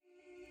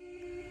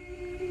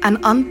An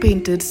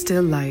unpainted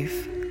still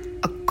life,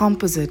 a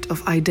composite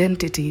of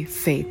identity,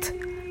 faith,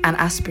 and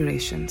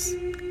aspirations.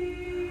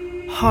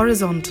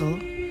 Horizontal,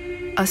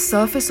 a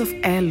surface of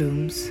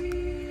heirlooms,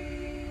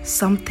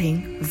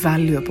 something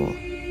valuable,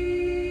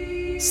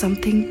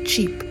 something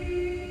cheap,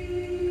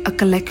 a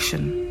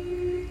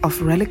collection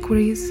of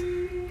reliquaries,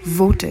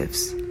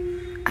 votives,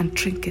 and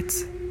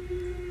trinkets,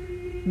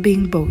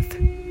 being both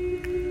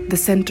the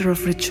center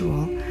of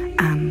ritual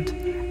and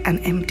an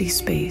empty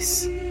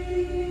space,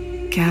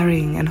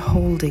 carrying and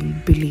holding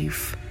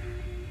belief,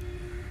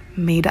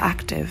 made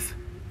active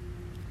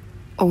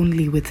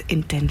only with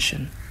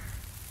intention.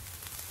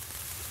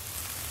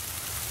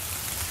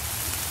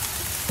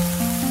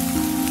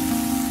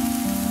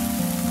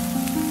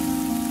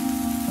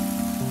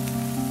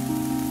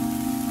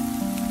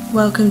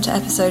 Welcome to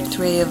episode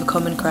 3 of A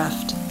Common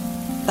Craft.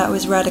 That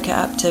was Radhika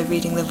Apte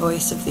reading The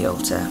Voice of the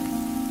Altar.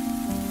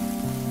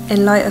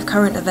 In light of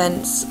current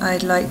events,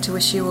 I'd like to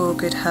wish you all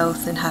good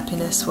health and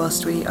happiness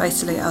whilst we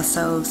isolate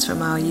ourselves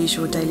from our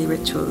usual daily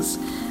rituals,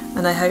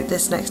 and I hope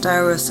this next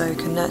hour or so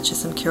can nurture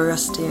some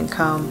curiosity and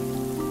calm.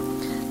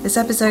 This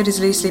episode is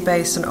loosely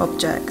based on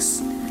objects,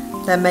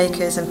 their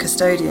makers and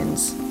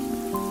custodians,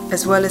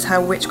 as well as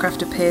how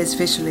witchcraft appears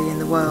visually in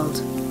the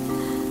world.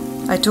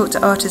 I talked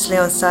to artist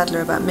Leon Sadler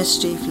about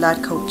mischief,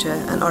 lad culture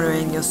and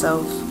honouring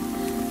yourself,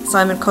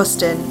 Simon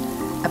Costin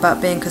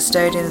about being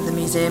custodian of the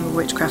Museum of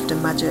Witchcraft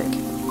and Magic,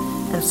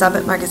 and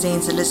Sabbath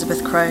Magazine's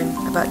Elizabeth Crone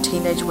about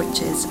teenage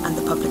witches and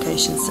the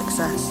publication's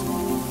success.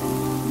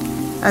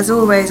 As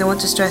always, I want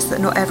to stress that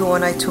not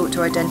everyone I talk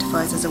to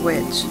identifies as a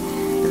witch,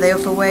 but they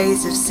offer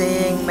ways of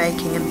seeing,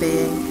 making and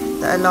being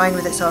that align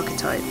with its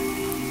archetype,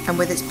 and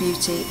with its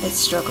beauty, its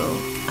struggle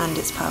and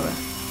its power.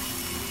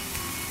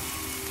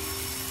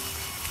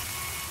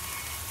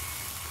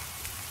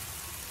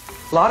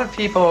 A lot of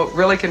people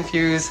really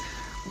confuse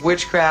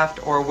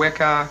witchcraft or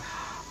Wicca,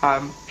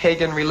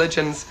 pagan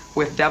religions,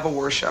 with devil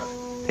worship.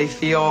 They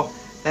feel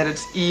that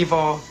it's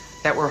evil,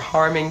 that we're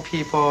harming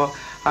people,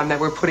 that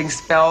we're putting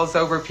spells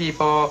over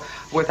people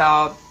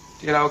without,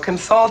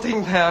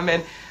 consulting them,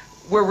 and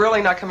we're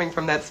really not coming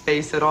from that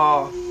space at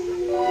all.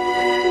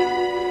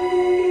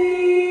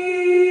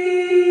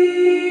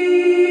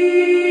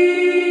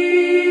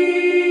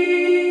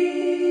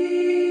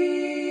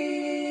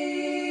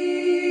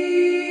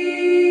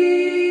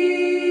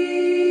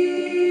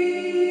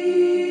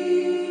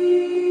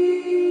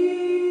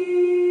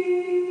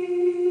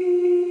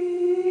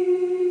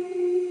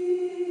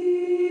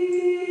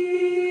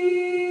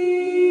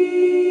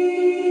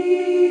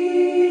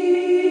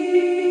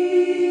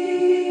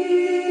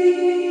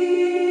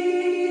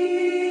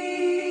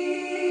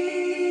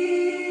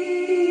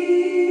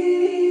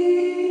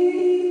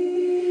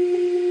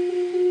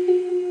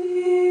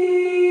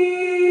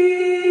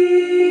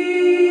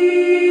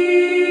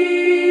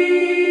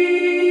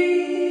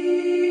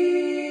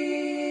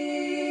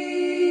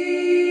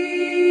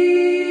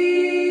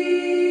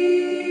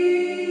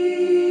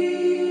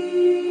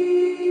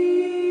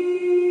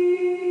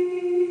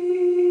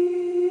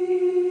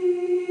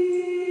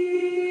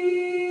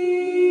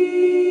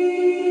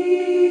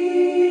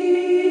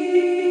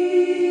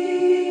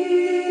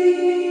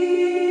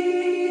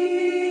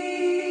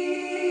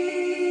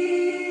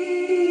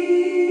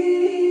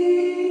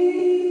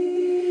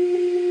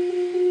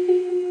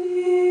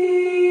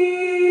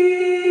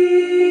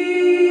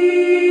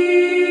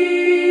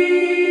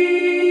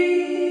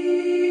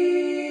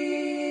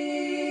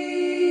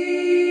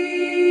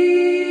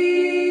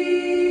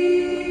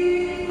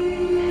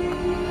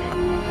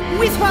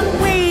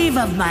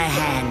 Of my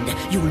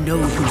hand, you'll know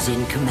who's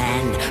in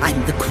command.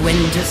 I'm the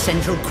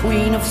quintessential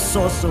queen of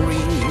sorcery.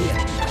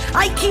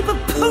 I keep a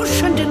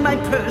potion in my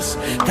purse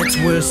that's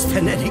worse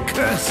than any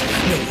curse.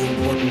 No,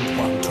 you wouldn't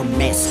want to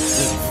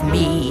mess with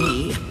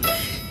me.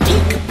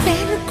 Take a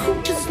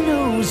barracuda's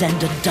nose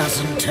and a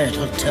dozen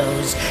turtle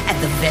toes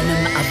and the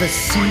venom of a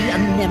sea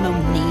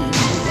anemone.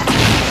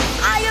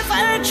 I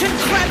have urchin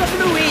crab a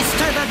bluey,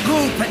 stir the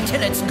goop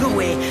until it's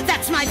gooey.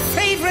 That's my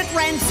favorite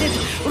rancid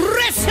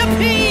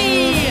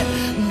recipe.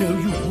 No,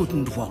 you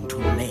wouldn't want to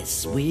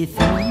mess with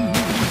me.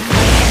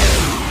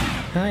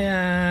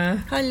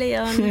 Hiya. Hi,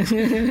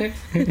 Leon.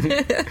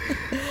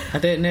 I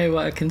don't know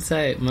what I can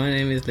say. My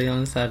name is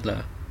Leon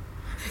Sadler.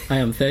 I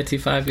am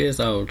 35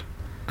 years old.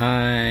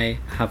 I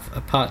have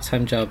a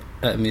part-time job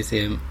at a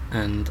museum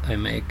and I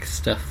make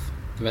stuff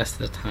the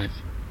rest of the time.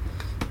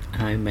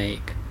 I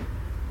make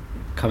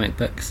comic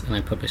books and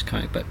I publish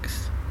comic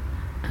books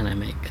and I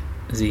make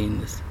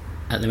zines.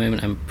 At the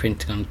moment I'm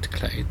printing onto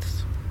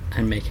clothes.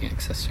 I'm making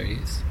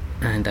accessories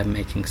and I'm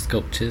making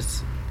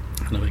sculptures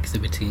and I'm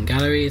exhibiting in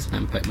galleries and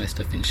I'm putting my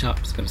stuff in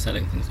shops, I'm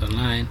selling things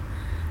online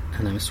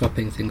and I'm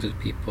swapping things with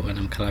people and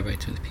I'm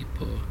collaborating with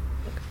people.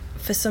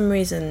 For some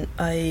reason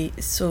I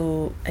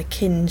saw a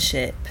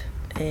kinship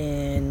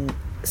in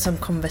some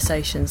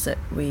conversations that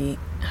we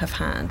have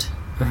had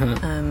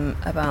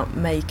about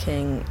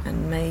making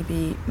and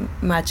maybe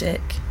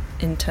magic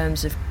in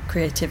terms of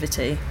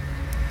creativity.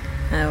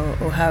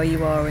 Or how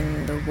you are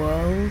in the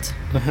world.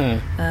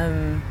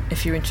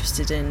 If you're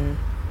interested in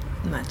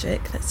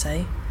magic, let's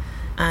say,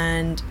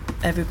 and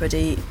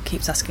everybody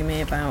keeps asking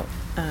me about,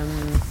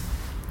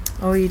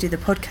 oh, you do the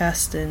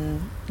podcast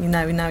and, you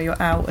know, now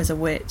you're out as a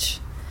witch.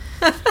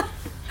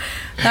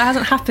 That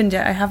hasn't happened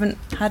yet. I haven't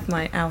had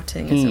my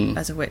outing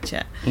as a witch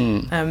yet.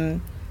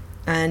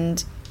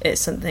 And it's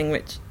something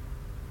which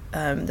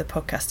the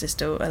podcast is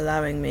still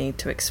allowing me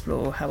to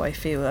explore, how I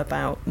feel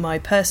about my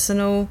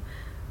personal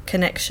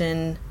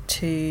connection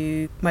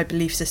to my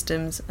belief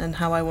systems and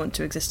how I want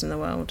to exist in the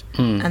world.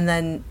 And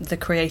then the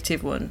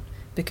creative one,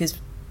 because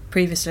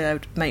previously I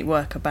would make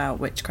work about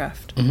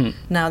witchcraft.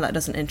 Now that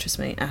doesn't interest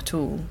me at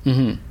all.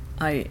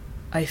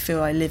 I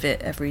feel I live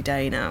it every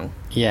day now.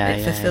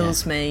 It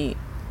fulfills me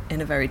in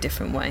a very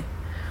different way.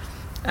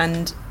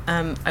 And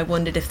I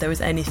wondered if there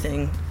was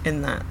anything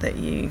in that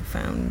you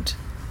found.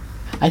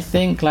 I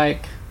think,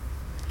 like,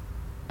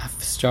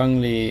 I've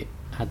strongly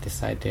had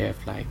this idea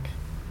of, like,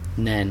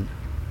 Nen,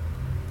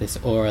 this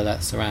aura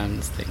that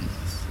surrounds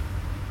things.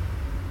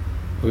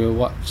 We were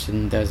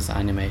watching, there's this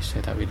anime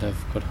show that we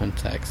love called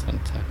Hunter x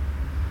Hunter.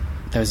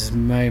 There was this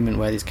moment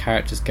where these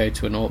characters go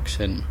to an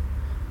auction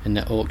and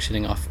they're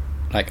auctioning off,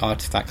 like,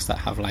 artifacts that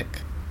have,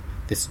 like,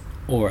 this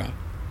aura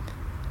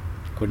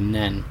called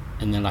Nen,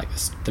 and they're, like,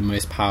 the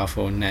most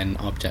powerful Nen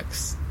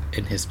objects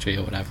in history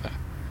or whatever.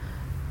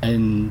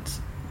 And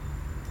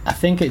I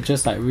think it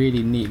just, like,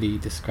 really neatly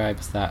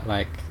describes that,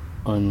 like,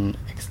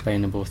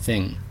 unexplainable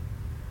thing.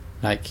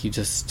 Like, you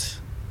just...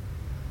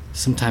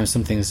 Sometimes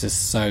something is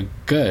just so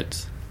good.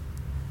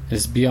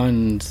 It's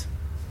beyond,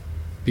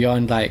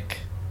 like,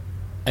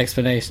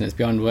 explanation. It's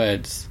beyond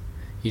words.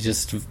 You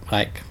just,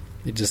 like...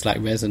 It just, like,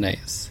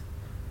 resonates.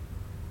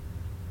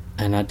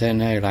 And I don't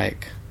know,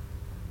 like,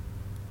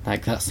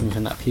 that's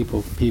something that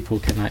people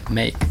can, like,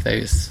 make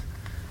those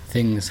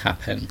things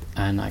happen.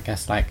 And I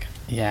guess, like,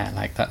 yeah,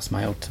 like, that's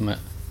my ultimate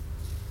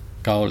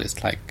goal,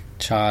 is, like,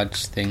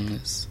 charge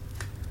things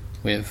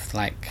with,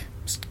 like,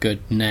 good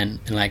Nen.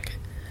 And, like,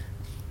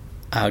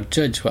 I'll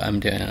judge what I'm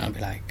doing and I'll be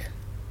like,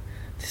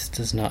 this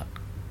does not...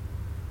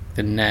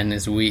 The Nen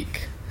is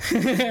weak.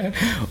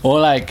 Or,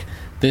 like,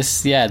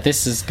 this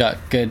has got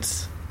good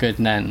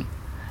Nen. And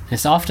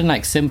it's often,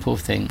 like, simple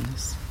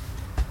things.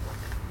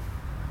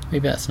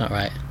 Maybe that's not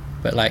right,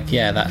 but, like,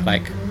 yeah, that,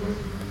 like,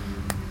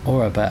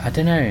 aura. But I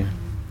don't know,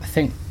 I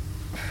think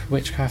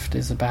witchcraft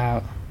is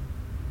about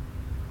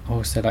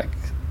also, like,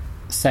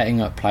 setting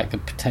up, like, the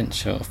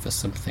potential for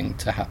something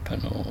to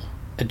happen, or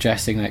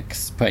addressing, like,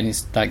 putting,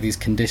 like, these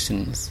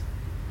conditions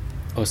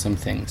or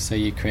something, so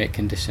you create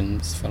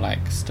conditions for,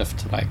 like, stuff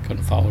to, like,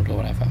 unfold or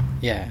whatever.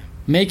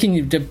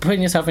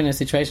 Putting yourself in a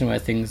situation where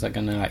things are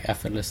gonna, like,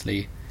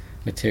 effortlessly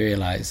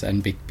materialize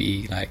and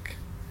be like,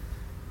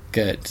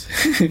 good.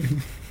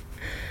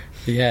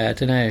 Yeah, I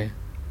don't know.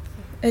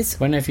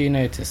 When have you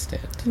noticed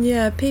it?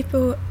 Yeah,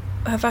 people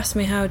have asked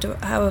me how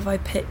have I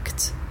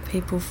picked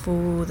people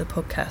for the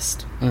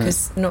podcast,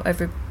 because not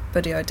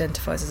everybody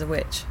identifies as a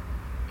witch.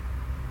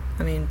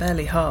 I mean,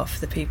 barely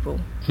half the people.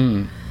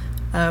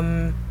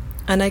 And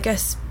I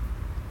guess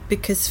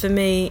because for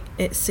me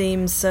it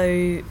seems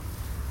so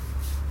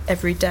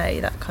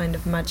everyday, that kind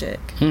of magic.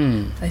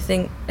 I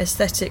think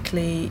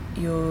aesthetically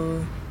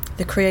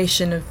the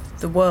creation of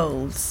the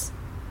worlds,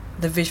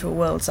 the visual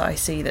worlds that I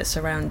see that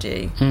surround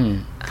you,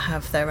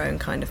 have their own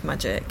kind of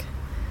magic,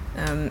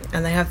 and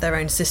they have their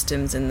own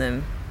systems in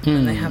them,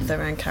 and they have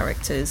their own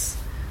characters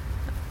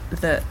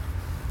that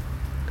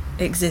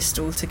exist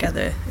all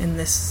together in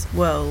this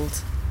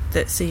world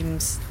that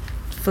seems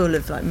full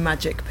of, like,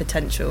 magic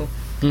potential,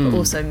 but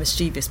also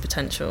mischievous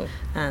potential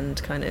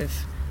and kind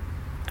of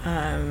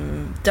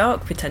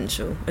dark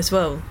potential as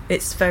well.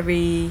 It's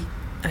very,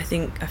 I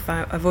think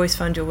I've always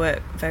found your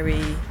work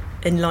very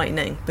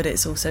enlightening, but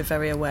it's also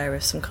very aware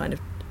of some kind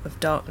of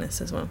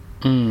darkness as well,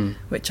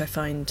 which I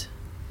find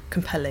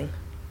compelling,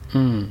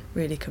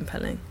 really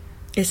compelling.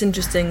 It's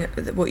interesting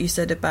what you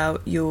said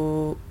about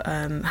your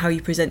how you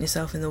present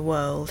yourself in the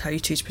world, how you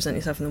choose to present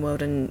yourself in the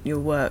world, and your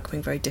work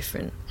being very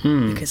different,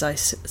 because I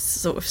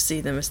sort of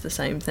see them as the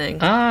same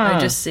thing. I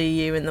just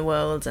see you in the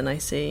world, and I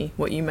see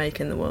what you make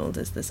in the world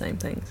as the same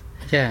things.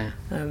 Yeah.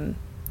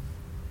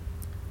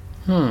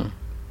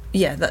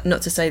 Yeah, that,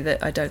 not to say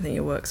that I don't think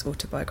your work's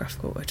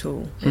autobiographical at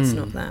all. It's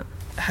not that.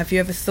 Have you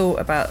ever thought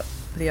about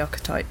the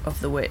archetype of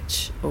the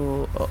witch,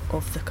 or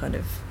of the kind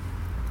of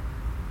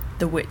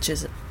the witch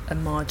as a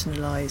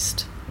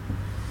marginalised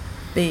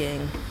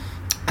being?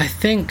 I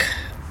think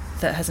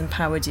that has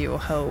empowered you or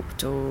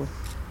helped, or...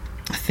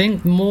 I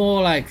think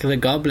more like the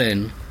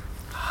goblin.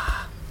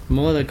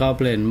 More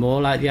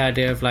like the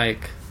idea of,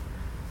 like,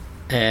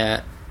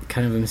 kind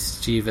of a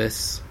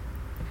mischievous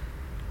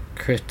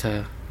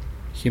critter,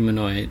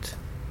 humanoid,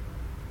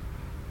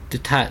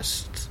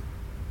 detached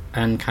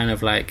and kind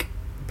of, like,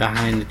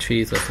 behind the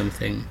trees or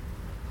something.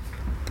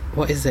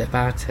 What is it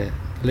about it?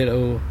 A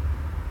little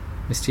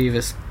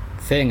mischievous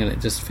thing, and it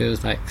just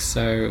feels like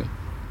so...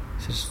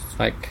 It's just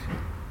like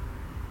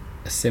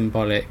a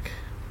symbolic...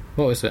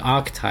 What was it?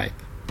 Archetype.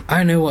 I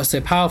don't know what's so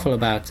powerful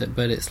about it,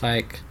 but it's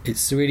like...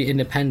 It's really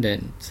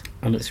independent,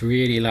 and it's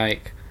really,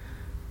 like,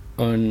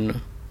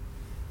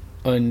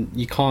 and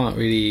you can't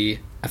really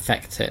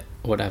affect it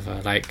or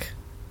whatever. Like,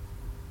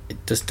 it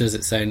just does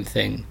its own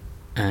thing,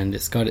 and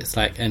it's got its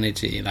like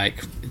energy.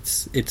 Like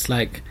it's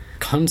like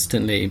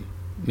constantly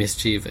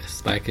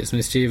mischievous. Like, it's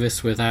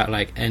mischievous without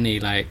like any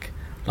like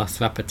loss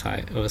of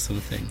appetite or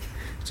something.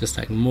 It's just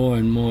like more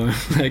and more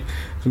like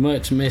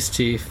much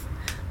mischief,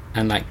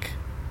 and like,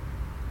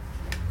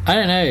 I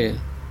don't know,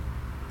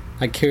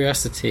 like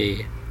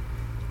curiosity,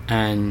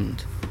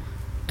 and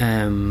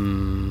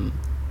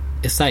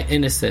it's like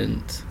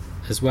innocent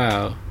as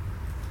well.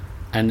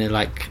 And they're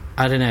like,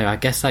 I don't know, I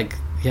guess like,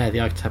 yeah, the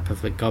archetype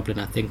of a goblin,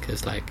 I think,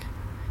 is like,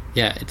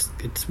 yeah,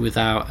 it's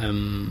without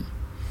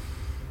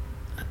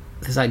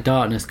there's like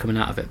darkness coming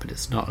out of it, but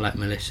it's not like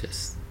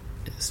malicious.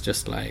 It's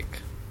just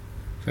like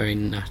very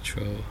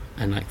natural,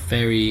 and like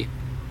very,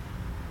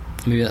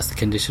 maybe that's the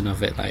condition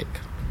of it, like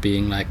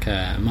being like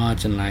a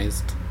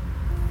marginalized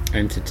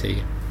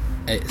entity.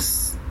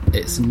 It's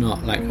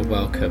not like a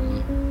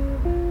welcome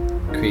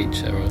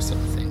creature or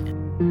something.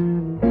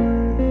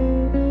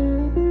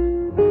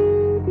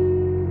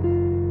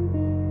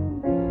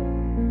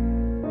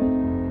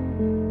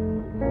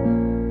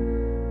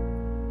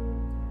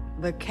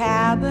 The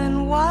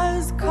cabin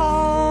was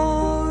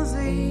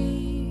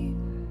cozy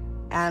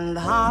and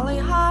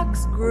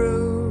hollyhocks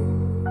grew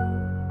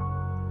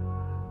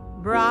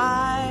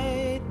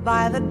bright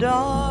by the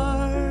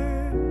door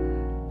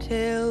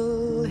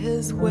till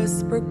his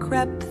whisper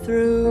crept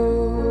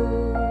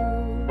through.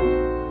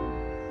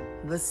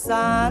 The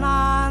sun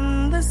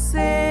on the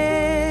sill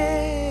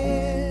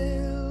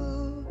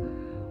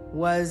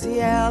was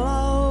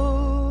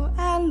yellow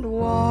and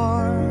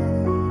warm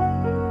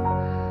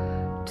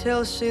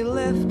till she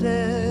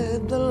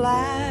lifted the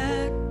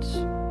latch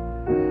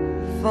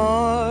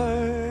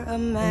for a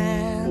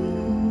man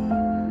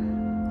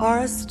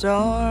or a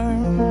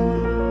storm.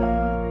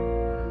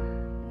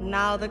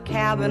 Now the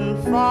cabin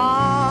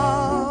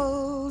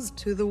falls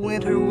to the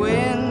winter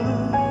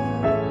wind,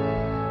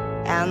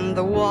 and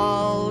the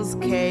walls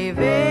cave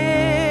in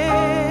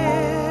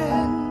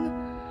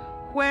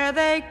where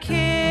they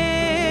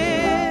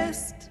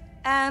kissed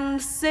and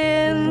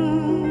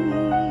sinned.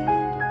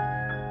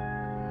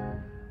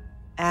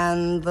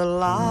 And the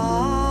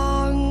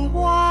long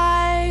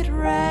white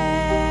rain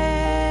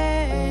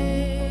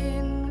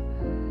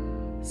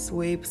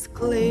sweeps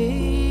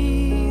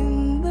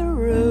clean the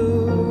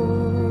room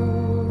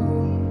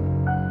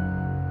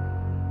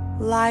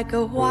like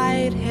a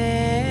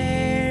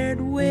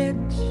white-haired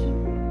witch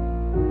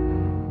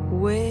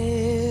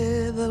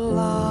with a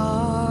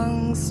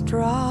long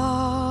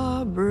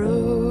straw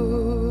broom.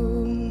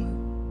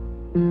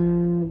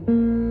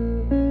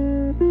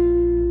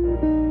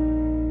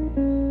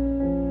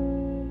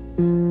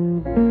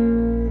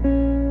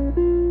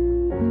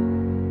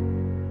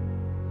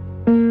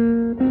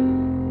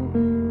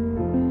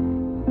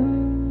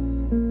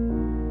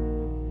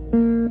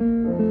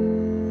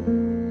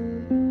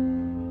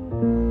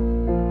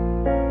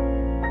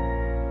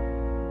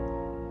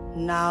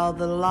 Now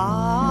the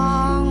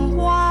long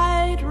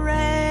white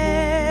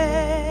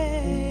rain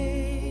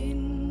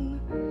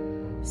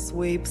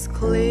sweeps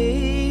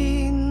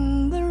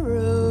clean the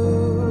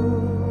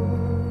room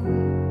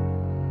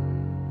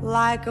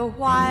like a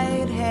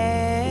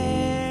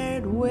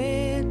white-haired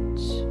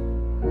witch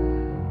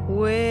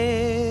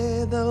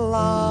with a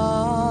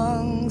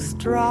long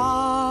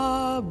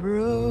straw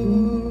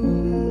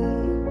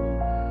broom,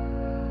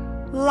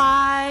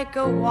 like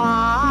a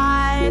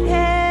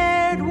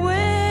white-haired witch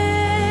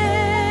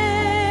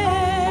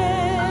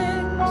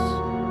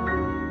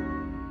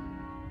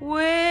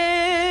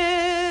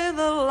with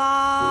a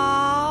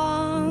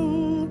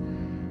long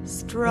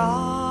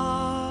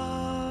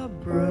straw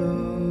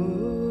broom.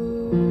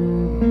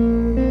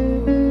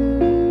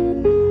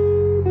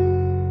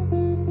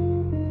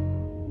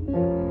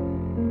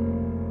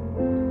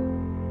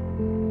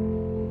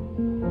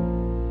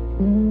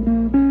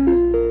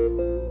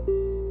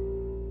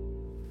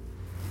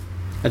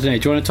 I don't know,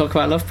 do you want to talk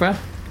about Loughborough?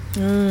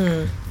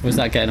 Or is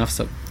that getting off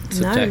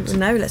subject?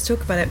 No, let's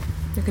talk about it.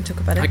 We can talk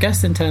about it. I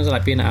guess in terms of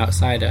like being an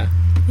outsider,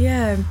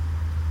 Yeah.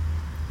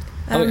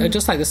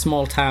 just like the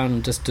small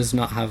town just does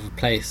not have a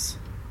place.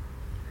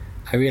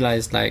 I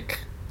realised, like,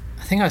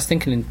 I think I was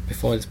thinking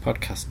before this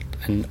podcast,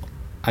 and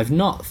I've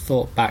not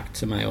thought back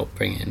to my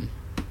upbringing.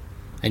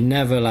 I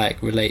never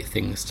like relate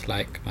things to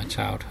like my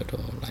childhood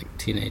or like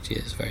teenage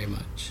years very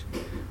much.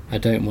 I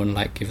don't want to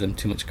like give them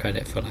too much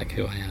credit for like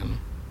who I am.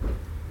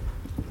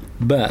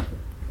 But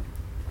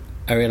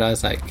I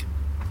realised, like,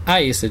 I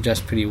used to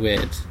dress pretty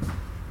weird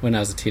when I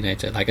was a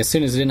teenager. Like, as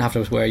soon as I didn't have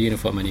to wear a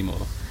uniform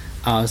anymore,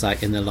 I was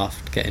like in the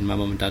loft getting my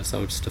mum and dad's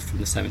old stuff from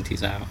the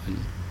 70s out and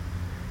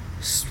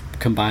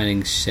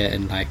combining shit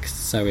and like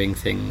sewing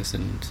things.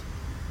 And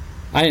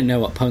I didn't know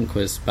what punk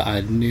was, but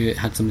I knew it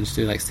had something to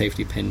do with like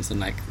safety pins and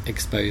like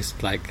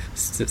exposed like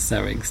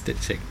sewing,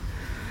 stitching,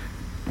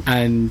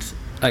 and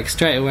like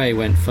straight away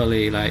went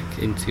fully like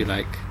into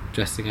like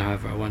dressing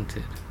however I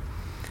wanted.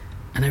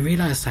 And I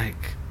realised,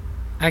 like,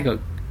 I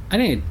didn't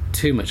get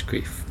too much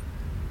grief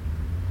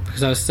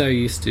because I was so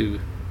used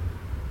to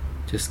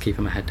just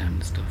keeping my head down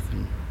and stuff,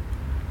 and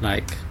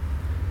like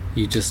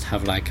you just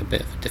have like a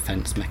bit of a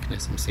defense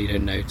mechanism, so you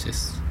don't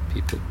notice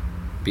people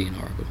being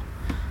horrible.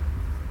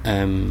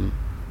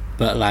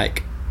 But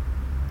like,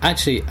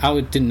 actually,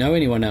 didn't know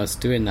anyone else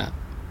doing that.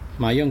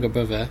 My younger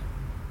brother,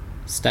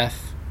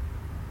 Steph,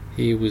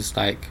 he was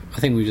like, I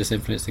think we were just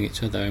influencing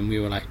each other, and we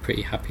were like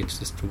pretty happy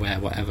just to wear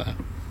whatever.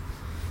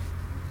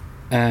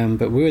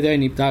 But we were the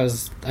only. I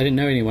didn't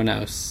know anyone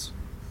else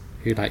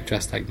who like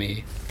dressed like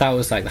me. That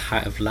was like the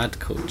height of lad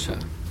culture.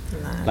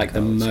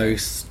 The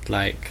most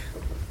like,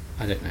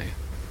 I don't know,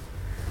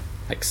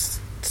 like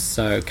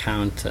so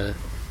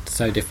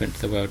different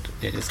to the world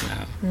it is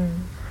now.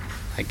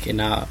 Like in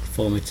our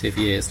formative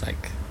years,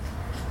 like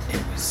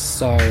it was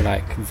so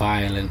like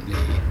violently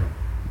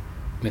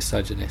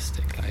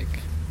misogynistic, like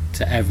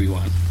to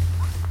everyone.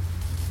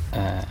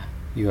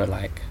 You were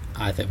like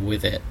either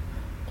with it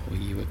or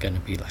you were going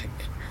to be like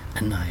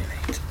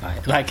annihilated by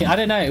it. Like, I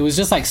don't know, it was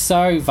just like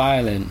so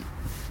violent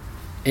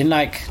in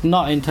like,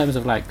 not in terms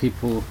of like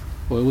people,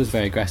 well, it was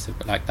very aggressive,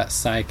 but like that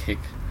psychic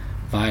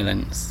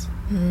violence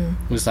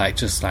was like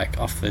just like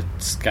off the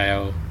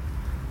scale,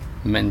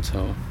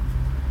 mental.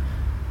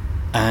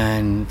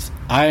 And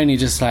I only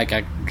just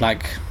I've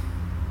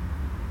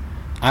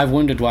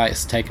wondered why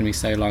it's taken me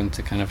so long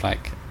to kind of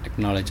like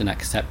acknowledge and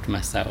accept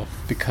myself,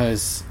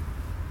 because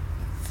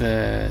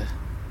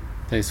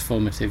those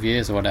formative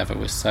years or whatever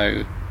was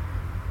so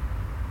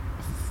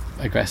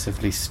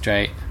aggressively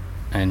straight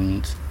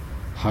and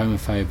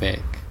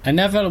homophobic. I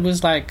never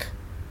was like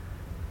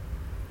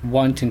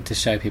wanting to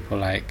show people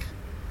like,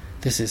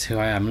 this is who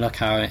I am, look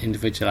how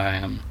individual I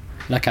am,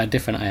 look how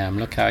different I am,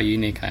 look how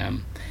unique I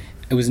am.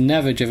 It was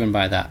never driven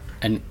by that,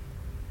 and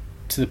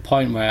to the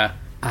point where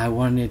I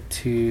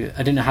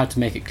didn't know how to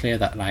make it clear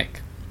that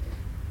like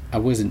I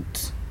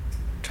wasn't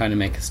trying to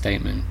make a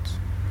statement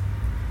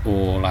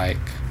or like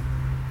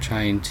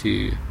trying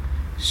to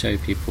show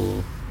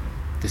people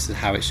this is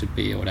how it should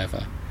be or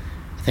whatever.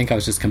 I think I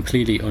was just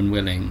completely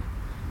unwilling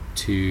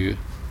to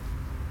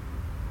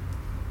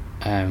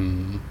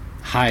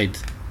hide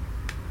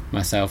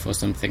myself or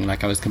something.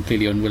 Like I was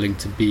completely unwilling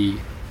to be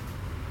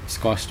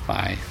squashed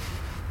by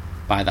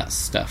that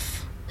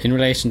stuff. In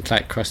relation to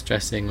like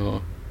cross-dressing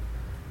or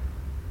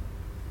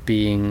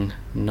being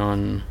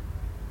non-binary,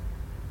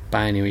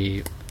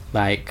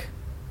 like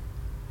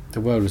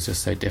the world was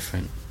just so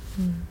different.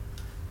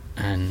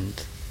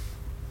 And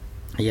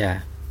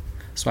yeah,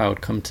 that's why I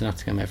would come to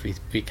Nottingham every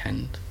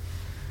weekend,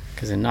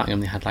 because in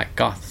Nottingham they had like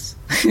goths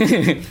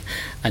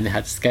and they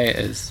had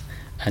skaters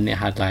and they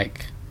had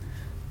like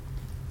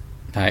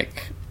a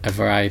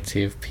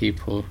variety of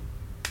people.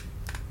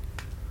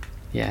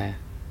 Yeah,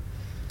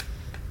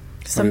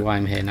 that's probably why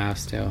I'm here now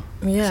still.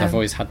 Yeah, so I've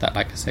always had that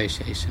like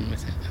association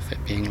with it, of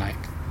it being like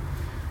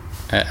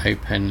an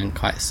open and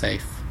quite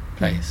safe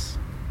place.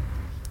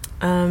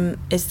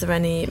 Is there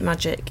any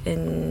magic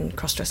in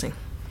cross-dressing?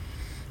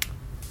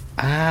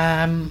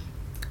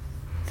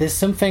 There's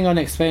something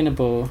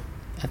unexplainable.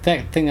 I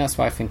think that's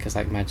what I think is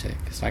like magic.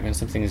 It's like when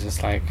something is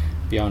just like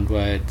beyond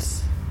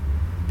words,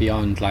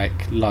 beyond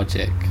like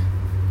logic.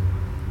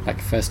 Like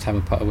the first time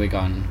I put a wig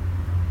on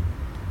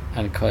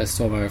and I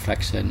saw my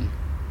reflection.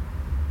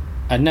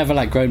 I'd never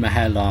like grown my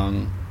hair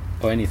long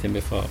or anything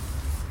before.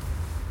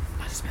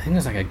 I think it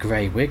was like a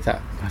grey wig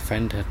that my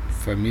friend had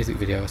for a music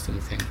video or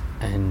something,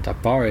 and I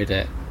borrowed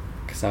it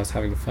because I was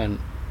having fun.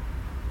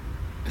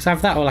 Is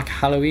that or like a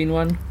Halloween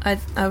one?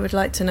 I would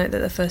like to note that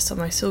the first time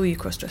I saw you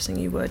cross-dressing,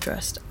 you were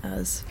dressed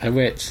as a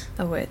witch.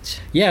 A witch.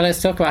 Yeah,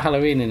 let's talk about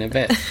Halloween in a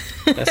bit.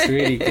 That's a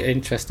really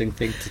interesting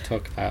thing to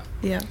talk about.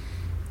 Yeah.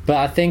 But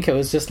I think it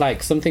was just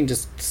like something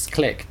just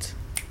clicked,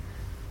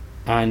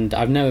 and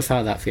I've never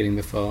felt that feeling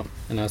before.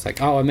 And I was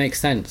like, oh, it makes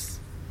sense.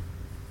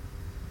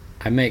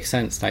 It makes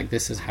sense. Like,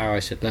 this is how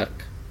I should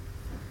look.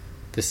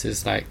 This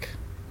is like,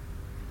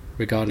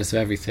 regardless of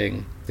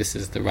everything, this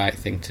is the right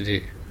thing to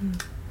do.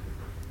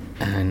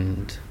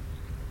 And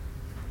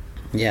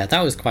yeah,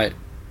 that was quite,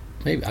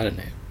 maybe, I don't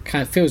know,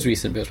 kind of feels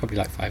recent, but it was probably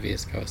like 5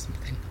 years ago or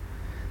something.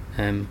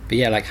 But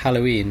yeah, like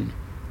Halloween,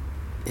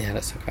 yeah,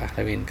 let's talk about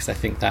Halloween, because I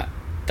think that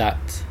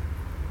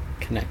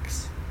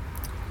connects.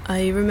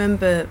 I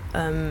remember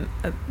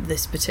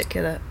this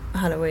particular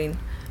Halloween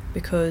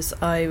because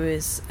I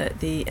was at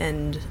the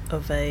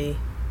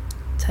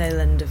tail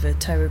end of a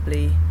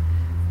terribly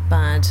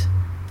bad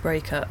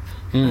breakup,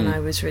 and I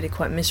was really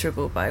quite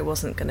miserable, but I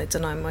wasn't going to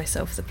deny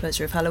myself the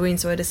pleasure of Halloween,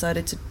 so I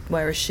decided to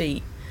wear a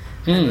sheet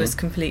and was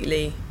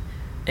completely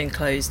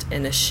enclosed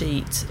in a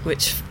sheet,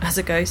 which as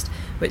a ghost,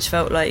 which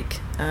felt like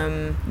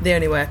the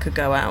only way I could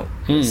go out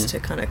was to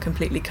kind of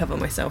completely cover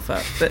myself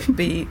up but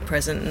be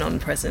present,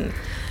 non-present.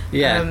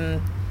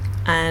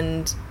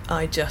 And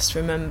I just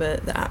remember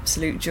the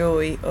absolute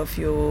joy of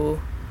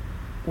your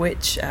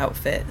witch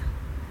outfit,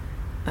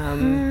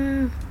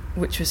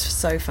 which was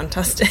so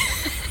fantastic.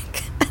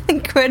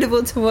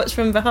 Incredible to watch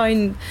from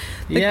behind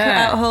the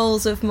cut-out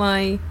holes of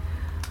my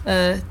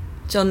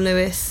John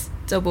Lewis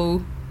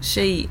double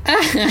sheet,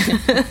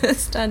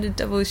 standard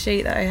double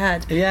sheet that I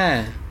had.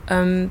 Yeah.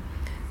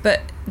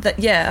 But that,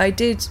 yeah, I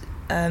did.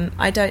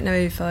 I don't know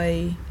if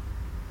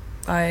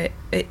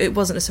it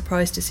wasn't a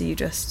surprise to see you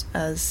dressed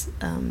as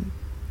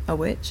a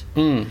witch.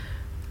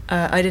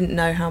 I didn't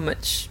know how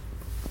much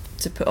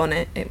to put on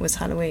it. It was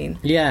Halloween.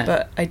 Yeah.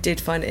 But I did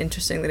find it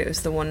interesting that it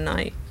was the one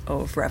night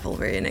of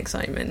revelry and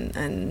excitement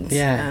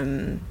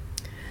and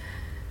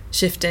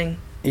shifting.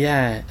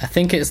 Yeah, I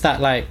think it's that,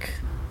 like,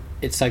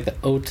 it's like the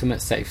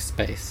ultimate safe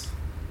space.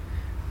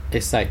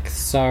 It's like,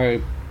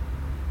 so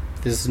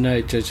there's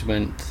no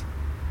judgment.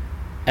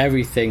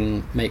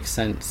 Everything makes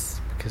sense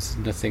because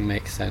nothing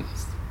makes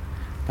sense.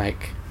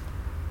 Like,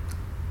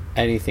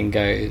 anything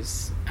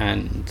goes,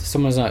 and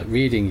someone's not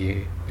reading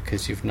you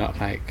because you've not,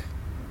 like,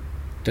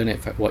 done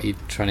it for what you're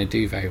trying to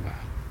do very well.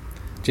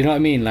 Do you know what I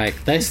mean?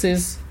 Like, this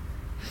is...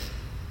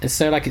 It's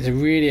so, like, it's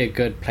really a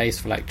good place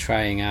for, like,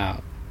 trying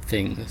out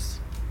things.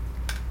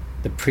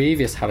 The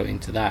previous Halloween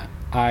to that,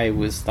 I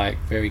was, like,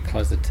 very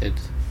closeted,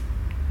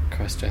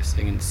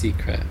 cross-dressing in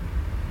secret.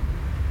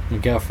 My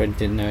girlfriend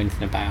didn't know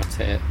anything about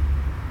it.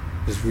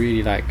 It was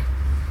really, like,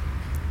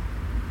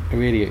 a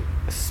really,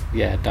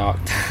 dark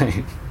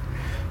time.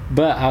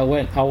 But I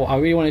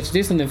really wanted to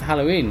do something for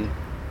Halloween.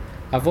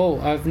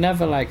 I've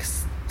never, like,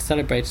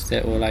 celebrated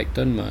it or, like,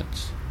 done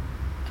much.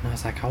 And I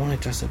was like, I want to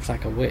dress up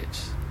like a witch.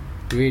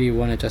 Really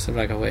want to dress up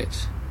like a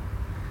witch.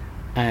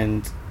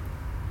 And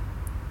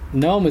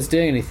no one was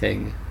doing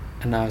anything,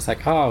 and I was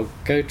like, oh, I'll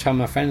go try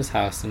my friend's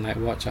house and, like,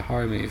 watch a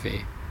horror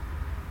movie.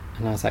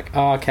 And I was like,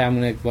 oh, okay, I'm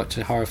gonna watch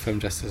a horror film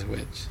dressed as a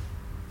witch.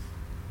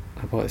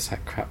 I bought this,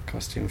 like, crap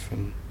costume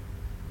from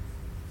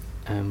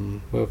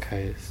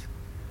Wilko's,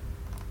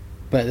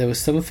 but there was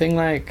something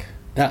like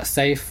that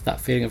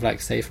feeling of, like,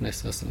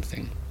 safeness or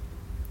something.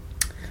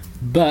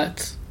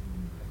 But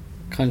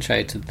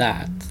contrary to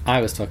that,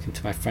 I was talking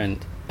to my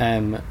friend.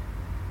 Do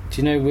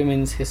you know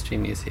Women's History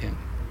Museum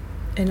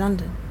In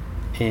London?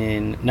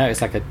 No,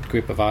 it's like a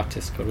group of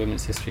artists called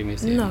Women's History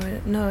Museum.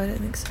 No, I don't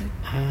think so.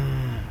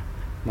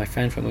 My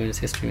friend from Women's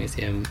History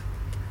Museum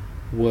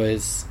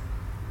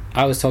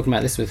I was talking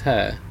about this with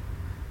her,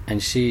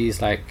 and she's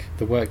like,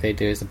 the work they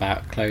do is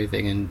about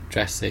clothing and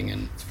dressing,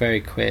 and it's very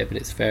queer, but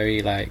it's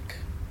very, like,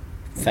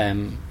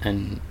 femme,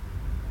 and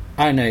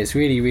I don't know, it's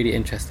really, really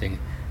interesting.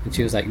 And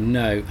she was like,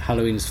 no,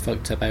 Halloween's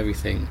fucked up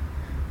everything,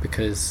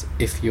 because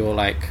if you're,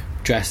 like,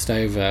 dressed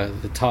over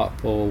the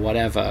top or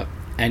whatever,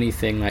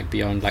 anything, like,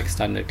 beyond, like,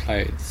 standard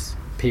clothes,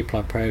 people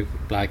are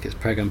it's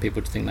programmed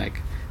people to think, like,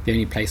 the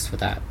only place for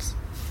that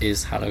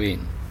is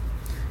Halloween,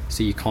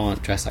 so you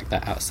can't dress like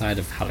that outside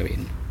of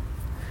Halloween.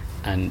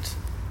 And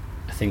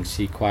I think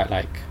she quite,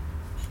 like,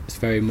 it's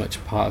very much a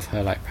part of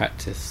her, like,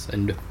 practice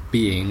and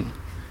being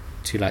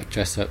to, like,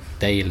 dress up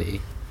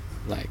daily.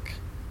 Like,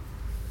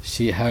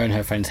 her and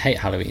her friends hate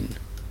Halloween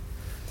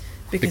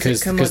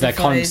because they're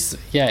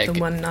the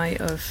one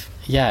night of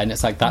and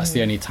it's like that's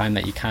the only time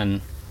that you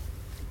can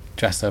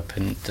dress up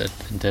and So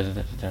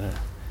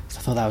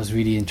I thought that was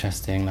really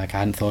interesting. Like, I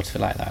hadn't thought of it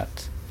like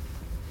that.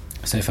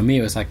 So for me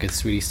it was like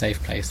this really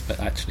safe place, but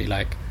actually,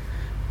 like,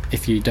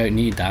 if you don't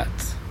need that,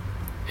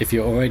 if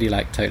you're already,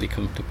 like, totally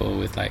comfortable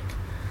with, like,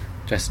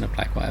 dressing up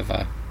like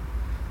whatever,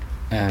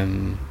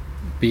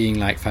 being,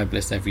 like,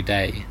 fabulous every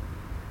day,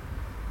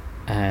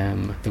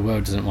 the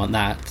world doesn't want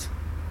that.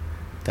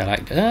 They're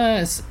like,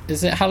 is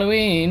it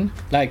Halloween?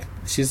 Like,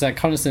 she's like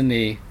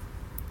constantly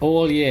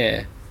all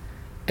year,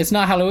 it's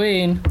not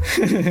Halloween.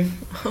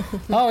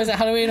 Oh, is it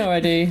Halloween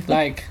already?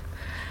 Like,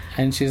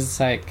 and she's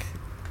like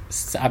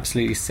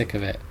absolutely sick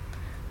of it.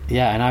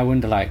 Yeah, and I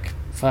wonder, like,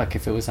 fuck,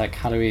 if it was like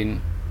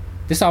Halloween,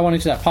 I wanted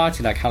to do that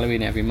party, like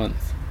Halloween every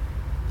month,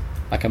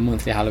 like a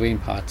monthly Halloween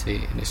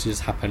party, and it should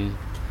just happen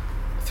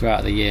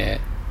throughout the year.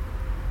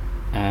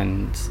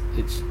 And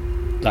it's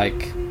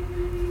like,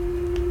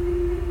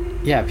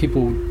 yeah,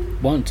 people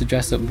want to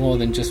dress up more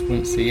than just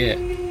once a year.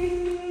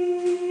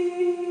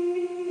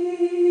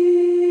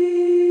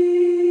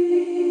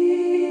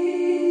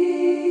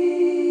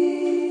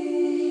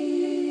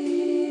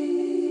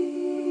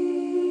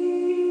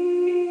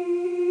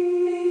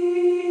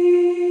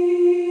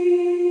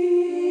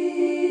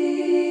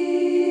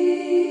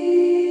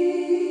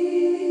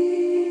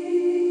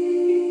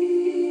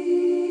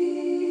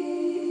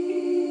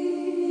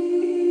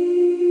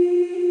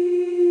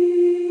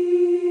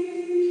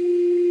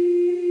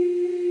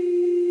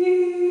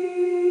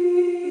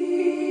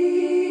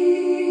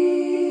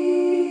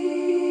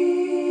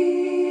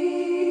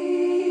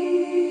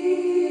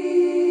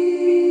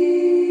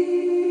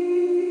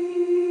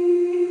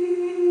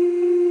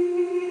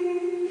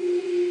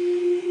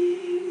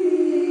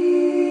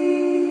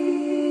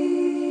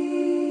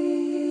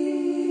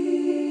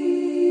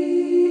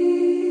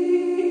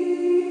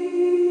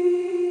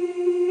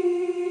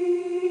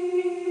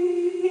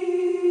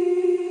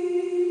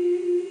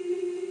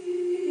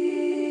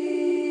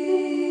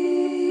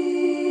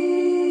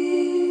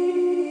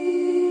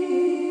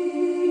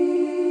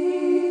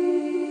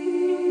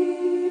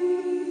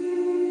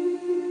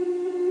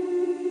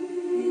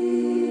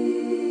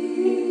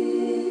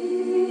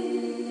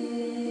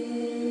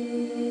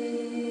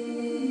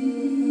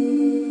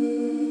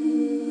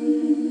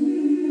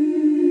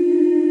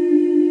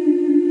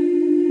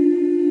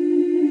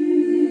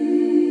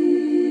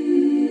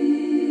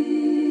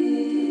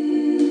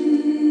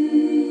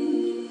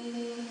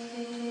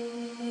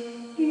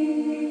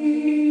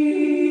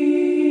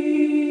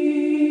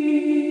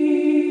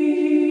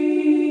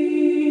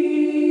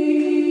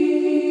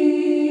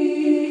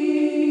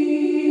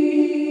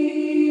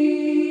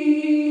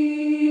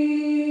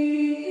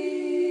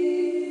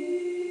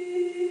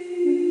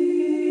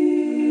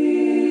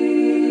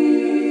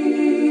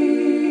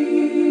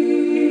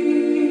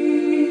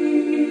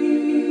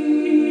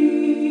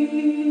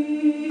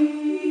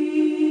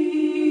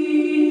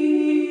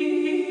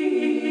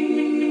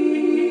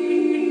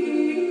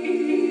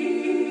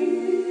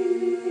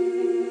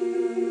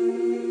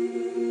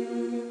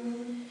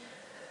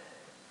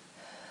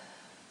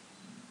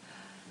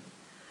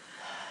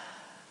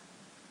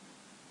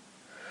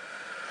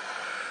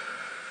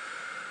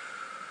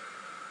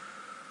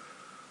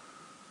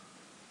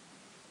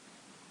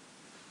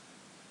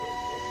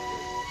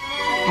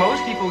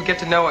 people who get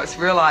to know us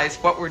realize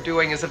what we're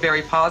doing is a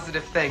very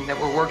positive thing, that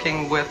we're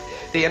working with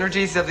the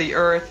energies of the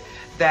earth,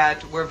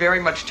 that we're very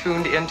much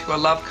tuned into a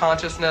love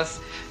consciousness,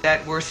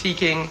 that we're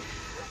seeking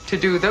to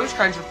do those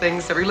kinds of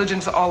things that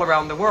religions all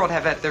around the world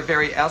have at their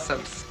very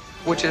essence,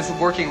 which is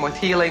working with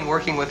healing,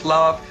 working with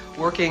love,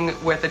 working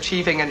with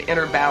achieving an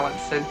inner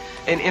balance and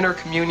an inner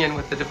communion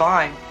with the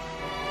divine.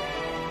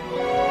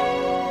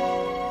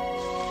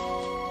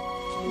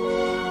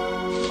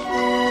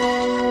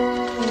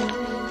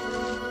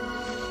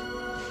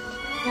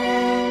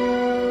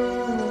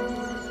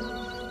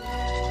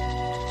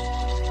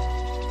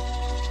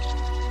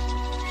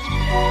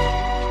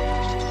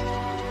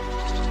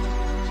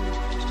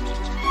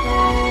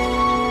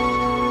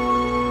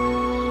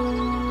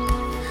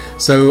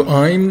 So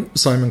I'm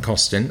Simon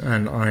Costin,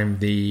 and I'm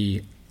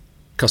the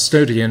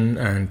custodian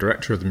and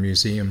director of the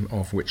Museum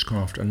of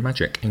Witchcraft and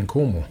Magic in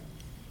Cornwall.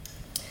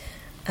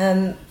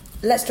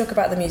 Let's talk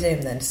about the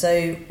museum then.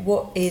 So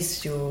what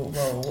is your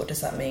role? What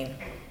does that mean?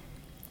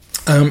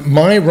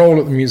 My role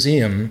at the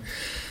museum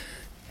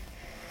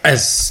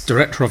as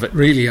director of it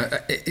really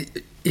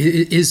it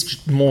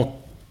is more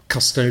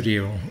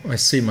custodial. I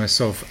see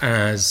myself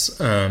as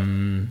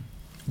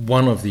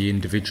one of the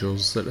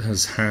individuals that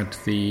has had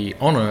the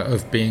honour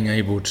of being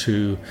able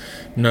to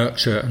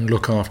nurture and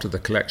look after the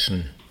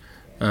collection.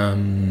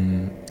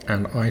 And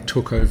I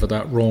took over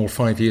that role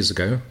 5 years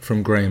ago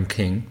from Graham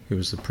King, who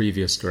was the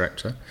previous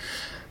director,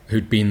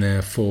 who'd been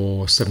there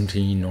for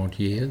 17 odd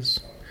years.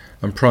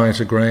 And prior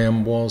to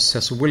Graham was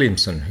Cecil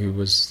Williamson, who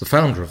was the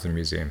founder of the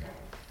museum.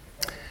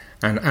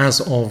 And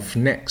as of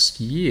next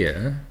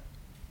year,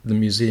 the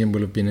museum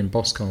will have been in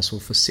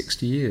Boscastle for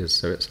 60 years,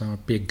 so it's our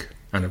big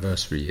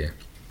anniversary year.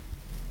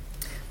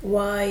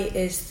 Why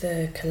is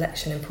the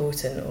collection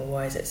important, or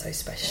why is it so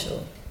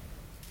special?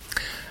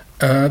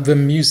 The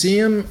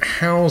museum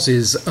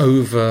houses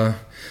over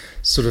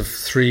sort of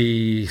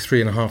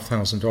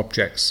 3,500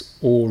 objects,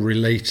 all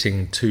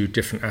relating to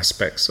different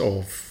aspects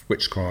of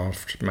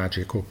witchcraft,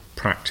 magic or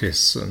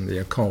practice and the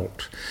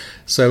occult.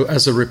 So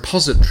as a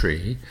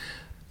repository,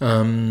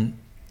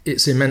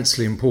 it's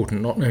immensely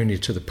important not only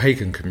to the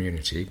pagan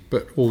community,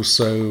 but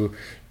also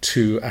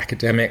to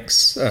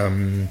academics,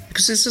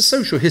 because it's a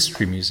social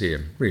history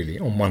museum, really,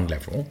 on one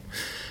level.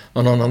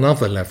 And on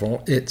another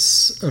level,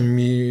 it's a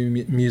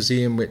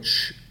museum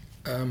which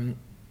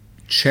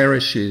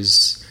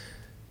cherishes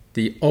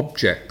the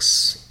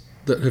objects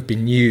that have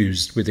been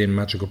used within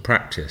magical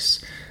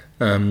practice,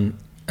 and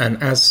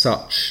as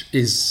such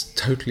is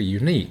totally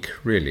unique,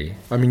 really.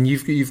 I mean,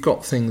 you've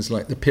got things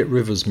like the Pitt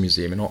Rivers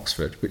Museum in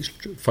Oxford, which,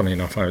 funny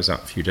enough, I was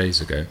at a few days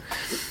ago,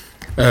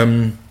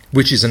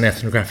 which is an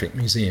ethnographic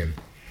museum.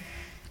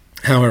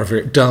 However,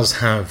 it does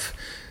have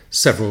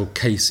several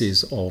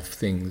cases of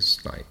things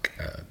like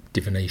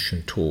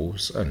divination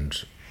tools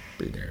and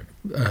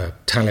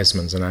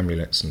talismans and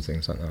amulets and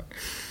things like that.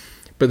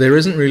 But there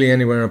isn't really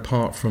anywhere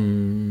apart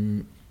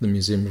from the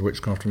Museum of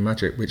Witchcraft and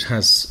Magic which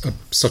has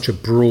such a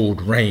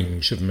broad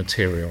range of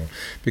material,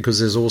 because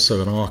there's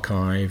also an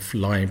archive,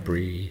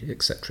 library,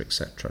 etc.,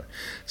 etc.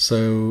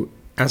 So,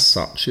 as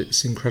such,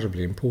 it's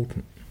incredibly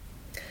important.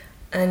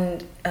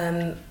 And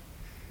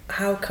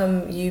how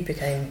come you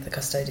became the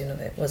custodian of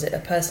it? Was it a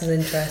personal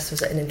interest?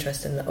 Was it an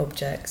interest in the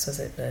objects? Was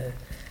it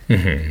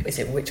is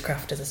it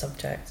witchcraft as a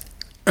subject?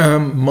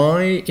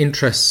 My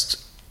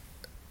interest,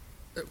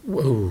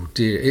 oh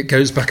dear, it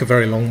goes back a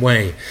very long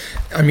way.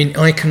 I mean,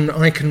 I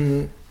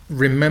can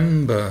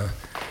remember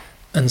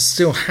and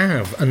still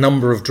have a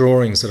number of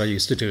drawings that I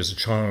used to do as a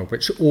child,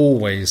 which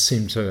always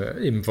seemed to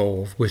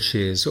involve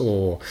witches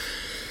or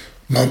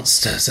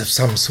monsters of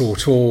some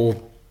sort, or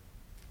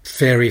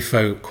fairy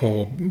folk,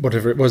 or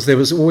whatever it was. There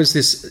was always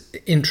this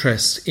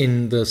interest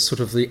in the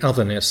sort of the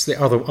otherness,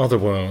 the other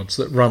worlds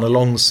that run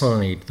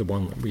alongside the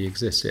one that we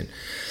exist in.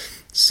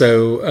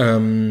 So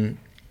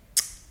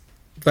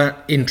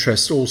that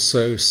interest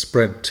also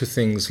spread to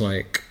things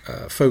like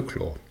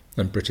folklore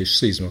and British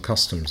seasonal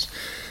customs,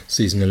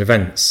 seasonal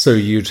events. So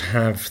you'd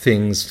have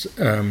things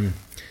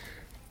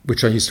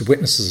which I used to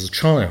witness as a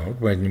child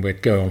when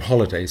we'd go on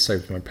holiday, say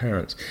with my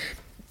parents,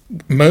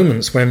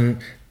 moments when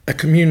a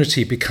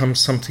community becomes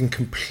something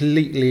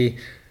completely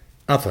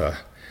other,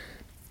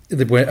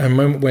 a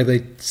moment where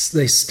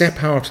they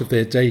step out of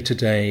their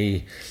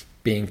day-to-day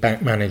being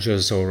bank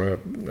managers or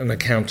an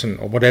accountant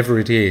or whatever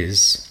it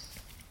is,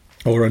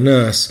 or a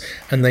nurse,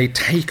 and they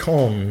take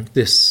on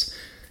this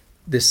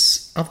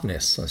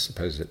otherness, I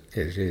suppose it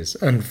is.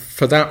 And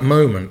for that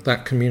moment,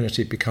 that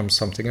community becomes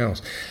something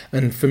else.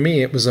 And for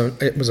me, it was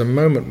a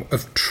moment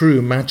of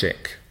true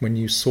magic when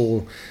you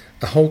saw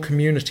a whole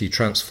community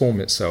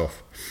transform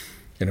itself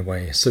in a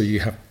way. So you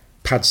have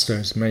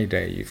Padstone's May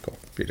Day, you've got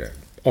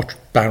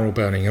barrel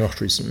burning in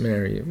Ottery St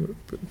Mary,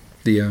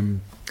 the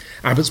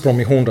Abbott's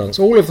Bromley Horn Dance,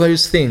 all of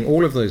those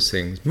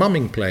things,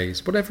 mumming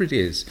plays, whatever it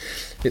is.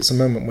 It's a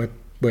moment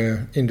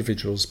where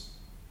individuals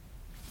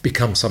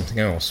become something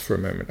else for a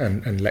moment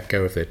and let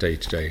go of their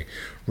day-to-day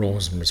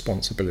roles and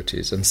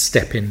responsibilities and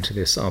step into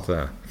this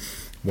other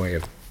way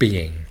of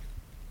being.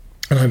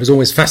 And I was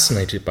always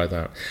fascinated by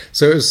that.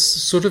 So it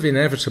was sort of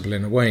inevitable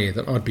in a way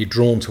that I'd be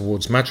drawn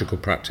towards magical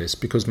practice,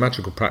 because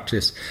magical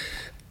practice,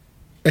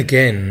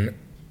 again,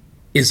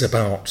 is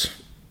about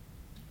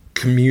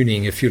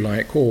communing, if you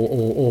like,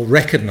 or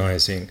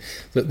recognising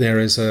that there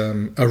is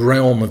a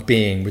realm of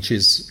being which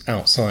is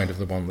outside of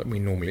the one that we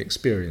normally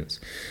experience.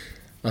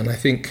 And I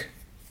think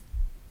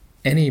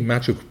any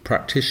magical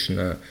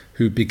practitioner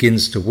who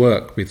begins to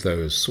work with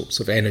those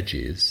sorts of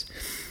energies,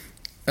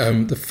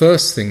 the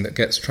first thing that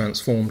gets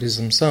transformed is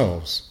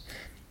themselves,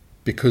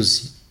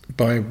 because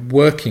by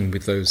working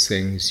with those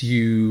things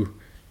you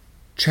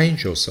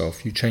change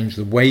yourself, you change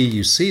the way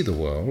you see the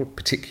world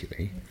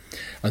particularly,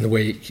 and the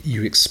way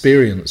you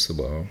experience the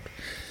world.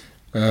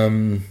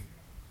 And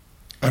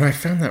I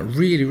found that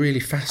really, really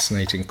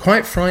fascinating,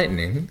 quite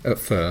frightening at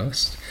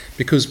first,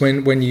 because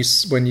when you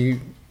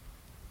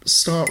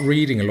start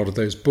reading a lot of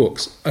those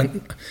books,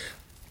 and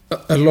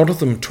a lot of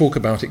them talk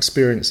about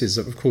experiences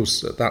that, of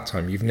course, at that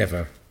time you've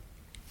never,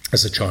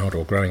 as a child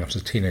or growing up as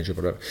a teenager,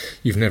 whatever,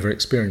 you've never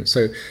experienced.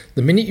 So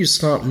the minute you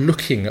start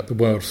looking at the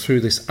world through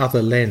this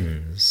other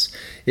lens,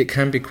 it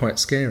can be quite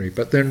scary.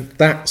 But then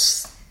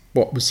that's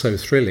what was so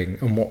thrilling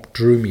and what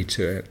drew me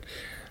to it.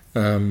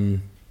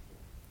 And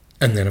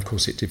then, of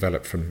course, it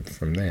developed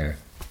from there.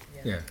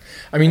 Yeah.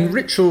 I mean,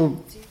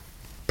 ritual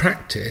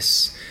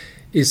practice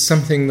is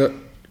something that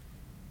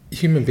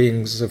human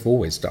beings have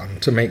always done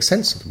to make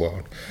sense of the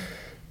world,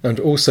 and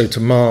also to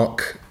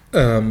mark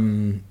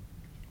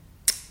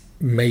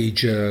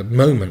major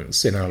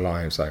moments in our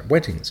lives, like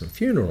weddings and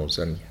funerals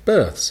and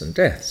births and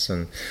deaths,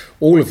 and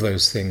all of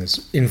those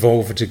things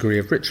involve a degree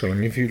of ritual. I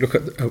mean, if you look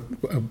at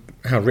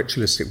how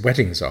ritualistic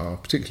weddings are,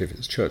 particularly if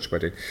it's a church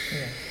wedding,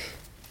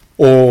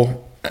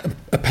 or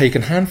a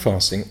pagan hand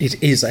fasting,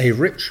 it is a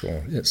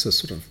ritual. It's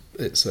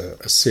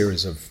a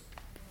series of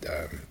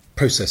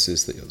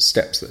processes,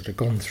 steps that are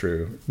gone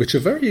through, which are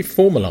very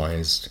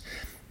formalised,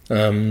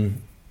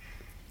 and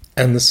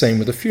the same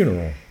with a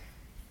funeral.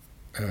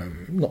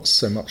 Not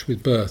so much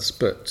with births,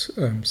 but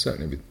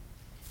certainly with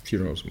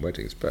funerals and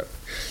weddings. But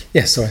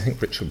yes, so I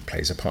think ritual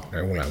plays a part in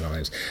all our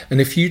lives.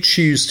 And if you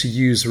choose to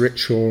use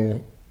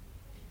ritual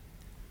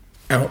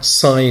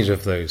outside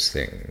of those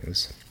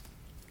things,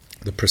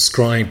 the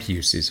prescribed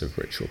uses of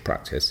ritual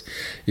practice,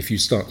 if you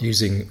start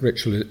using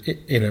ritual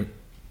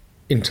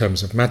in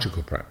terms of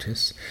magical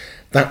practice,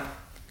 that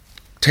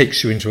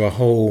takes you into a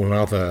whole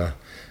other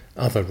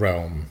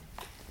realm.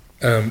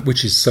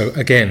 Which is, so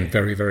again,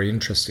 very, very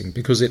interesting,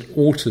 because it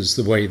alters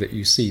the way that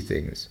you see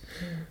things.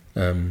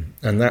 And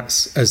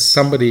that's, as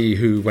somebody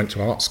who went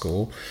to art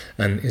school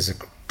and is a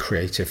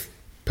creative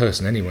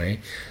person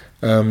anyway,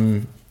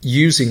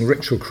 using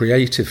ritual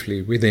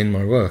creatively within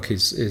my work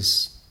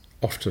is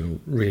often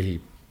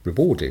really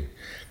rewarding.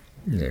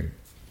 You know.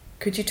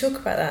 Could you talk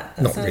about that?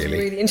 That Not sounds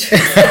really. interesting.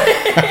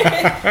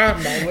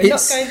 No, we're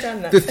not going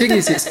down that. The thing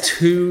is, it's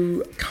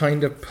too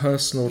kind of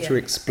personal to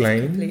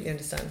explain. I completely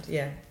understand,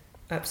 yeah.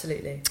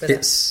 Absolutely. But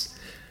it's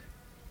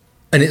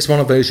one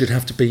of those you'd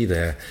have to be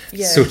there,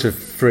 sort of,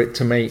 for it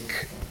to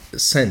make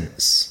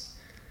sense.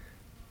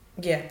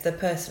 Yeah, the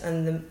person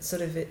and the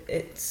sort of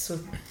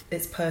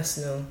it's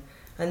personal,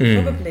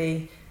 and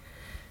probably,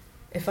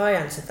 if I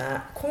answered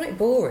that, quite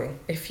boring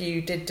if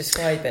you did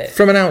describe it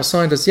from an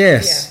outsider's.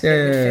 Yes, it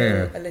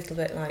would feel a little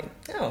bit like,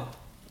 oh,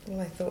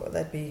 well, I thought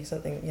there'd be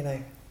something,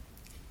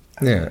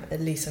 at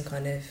least some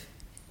kind of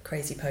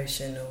crazy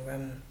potion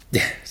or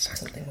exactly.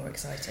 something more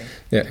exciting.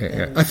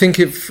 Yeah. I think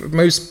if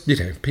most,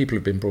 people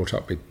have been brought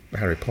up with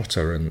Harry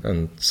Potter,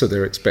 and so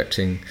they're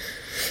expecting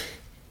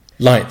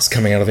lights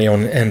coming out of the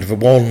end of a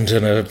wand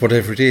and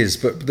whatever it is,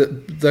 but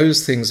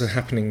those things are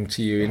happening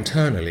to you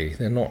internally.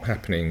 They're not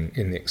happening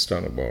in the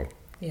external world.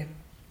 Yeah.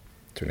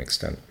 To an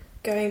extent.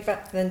 Going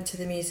back then to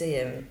the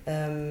museum,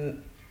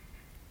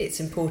 it's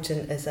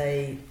important as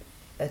a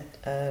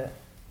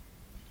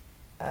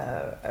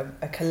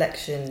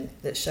collection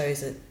that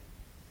shows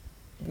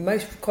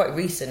quite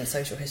recent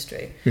social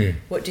history.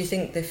 What do you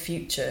think the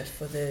future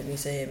for the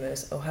museum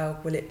is, or how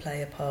will it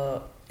play a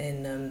part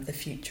in the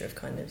future of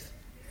kind of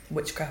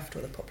witchcraft, or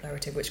the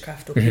popularity of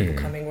witchcraft, or people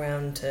coming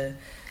round to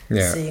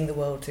seeing the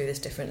world through this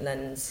different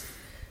lens?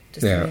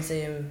 Does the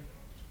museum,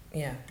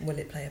 will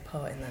it play a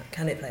part in that?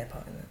 Can it play a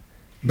part in that?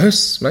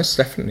 Most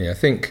definitely. I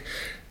think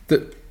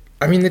that,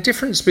 the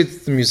difference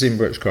with the Museum of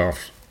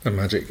Witchcraft and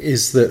Magic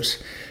is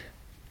that,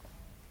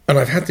 and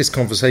I've had this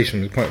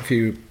conversation with quite a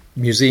few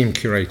museum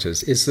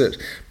curators, is that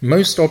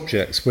most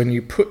objects, when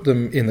you put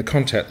them in the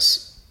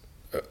context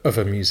of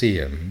a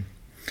museum,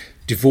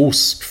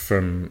 divorced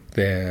from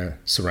their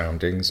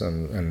surroundings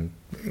and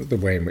the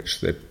way in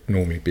which they've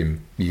normally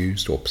been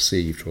used or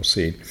perceived or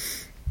seen,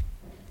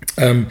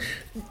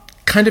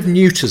 kind of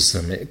neuters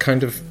them.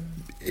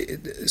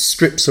 It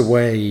strips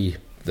away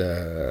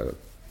the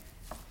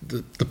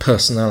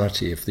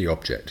personality of the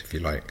object, if you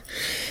like.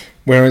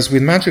 Whereas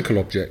with magical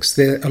objects,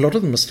 a lot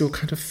of them are still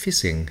kind of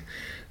fizzing.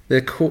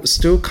 They're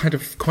still kind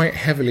of quite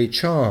heavily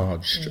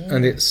charged,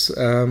 and it's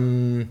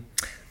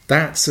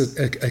that's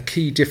a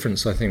key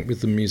difference, I think,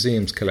 with the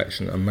museum's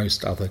collection and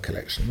most other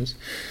collections.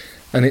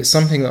 And it's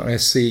something that I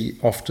see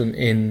often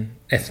in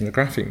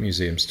ethnographic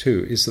museums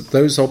too, is that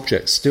those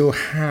objects still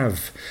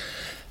have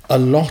a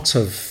lot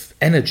of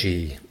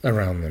energy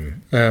around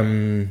them.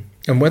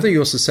 And whether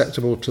you're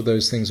susceptible to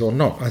those things or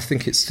not, I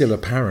think it's still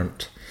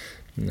apparent.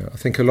 I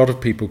think a lot of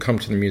people come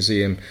to the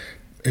museum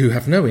who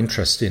have no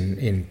interest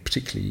in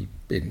particularly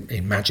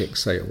in magic,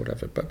 say, or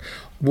whatever, but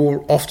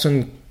will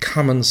often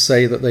come and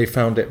say that they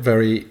found it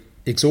very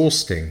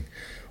exhausting,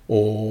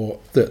 or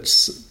that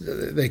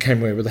they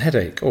came away with a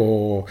headache,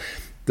 or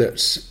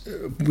that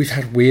we've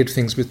had weird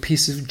things with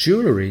pieces of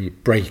jewellery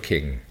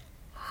breaking.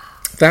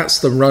 That's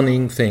the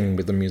running thing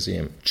with the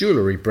museum.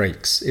 Jewellery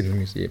breaks in the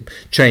museum,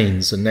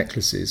 chains and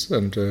necklaces,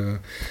 and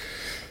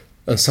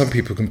some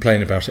people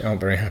complain about it,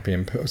 aren't very happy,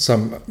 and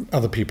some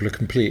other people are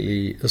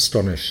completely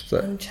astonished.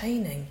 That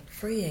Unchaining,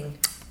 freeing.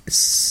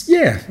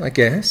 Yeah, I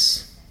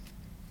guess.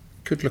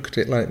 Could look at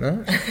it like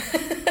that.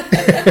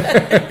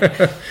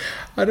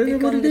 I don't know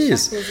what it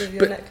is. Of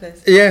your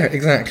necklace. Yeah,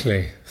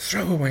 exactly.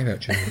 Throw away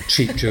that jewellery,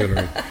 cheap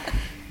jewellery.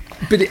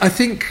 But I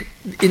think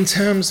in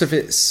terms of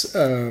its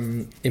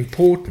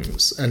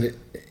importance, and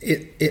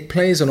it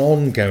plays an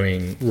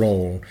ongoing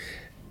role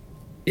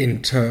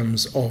in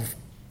terms of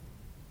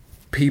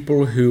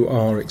people who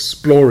are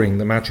exploring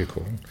the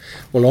magical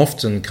will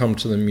often come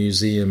to the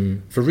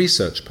museum for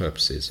research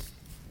purposes.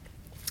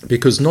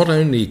 Because not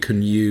only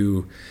can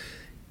you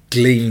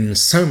glean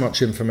so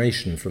much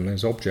information from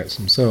those objects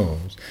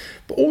themselves,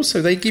 but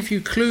also they give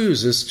you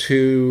clues as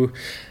to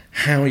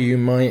how you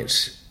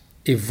might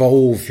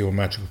evolve your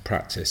magical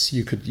practice.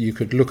 You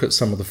could look at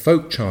some of the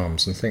folk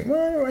charms and think,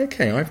 well,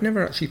 okay, I've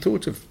never actually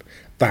thought of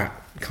that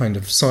kind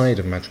of side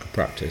of magical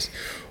practice.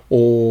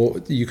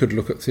 Or you could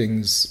look at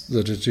things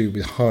that are to do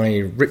with high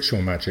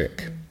ritual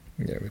magic.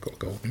 We've got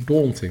Golden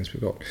Dawn things,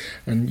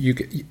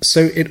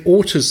 so it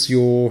alters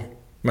your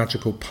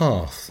magical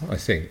path, I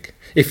think,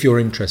 if you're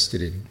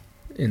interested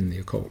in the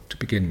occult to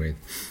begin with.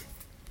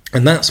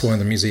 And that's why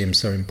the museum's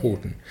so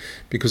important,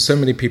 because so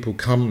many people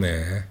come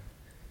there,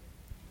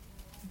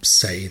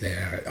 say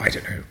they're, I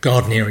don't know,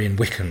 Gardnerian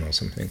Wiccan or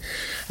something,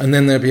 and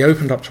then they'll be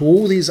opened up to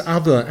all these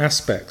other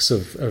aspects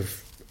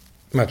of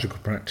magical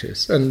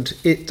practice, and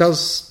it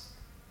does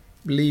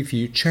leave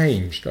you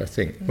changed, I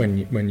think,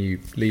 when you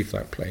leave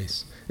that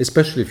place,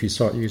 especially if you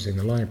start using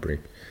the library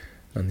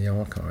and the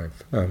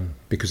archive,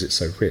 because it's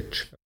so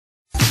rich.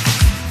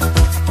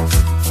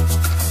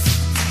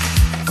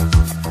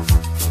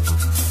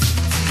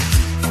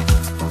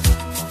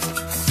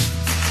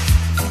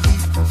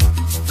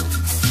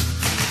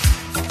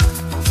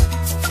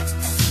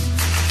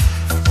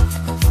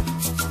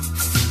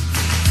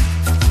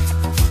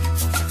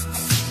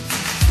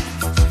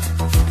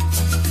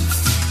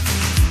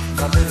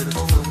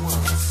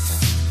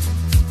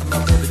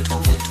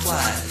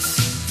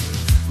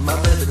 My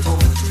baby told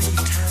me 3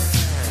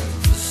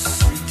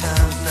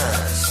 times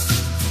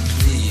nice.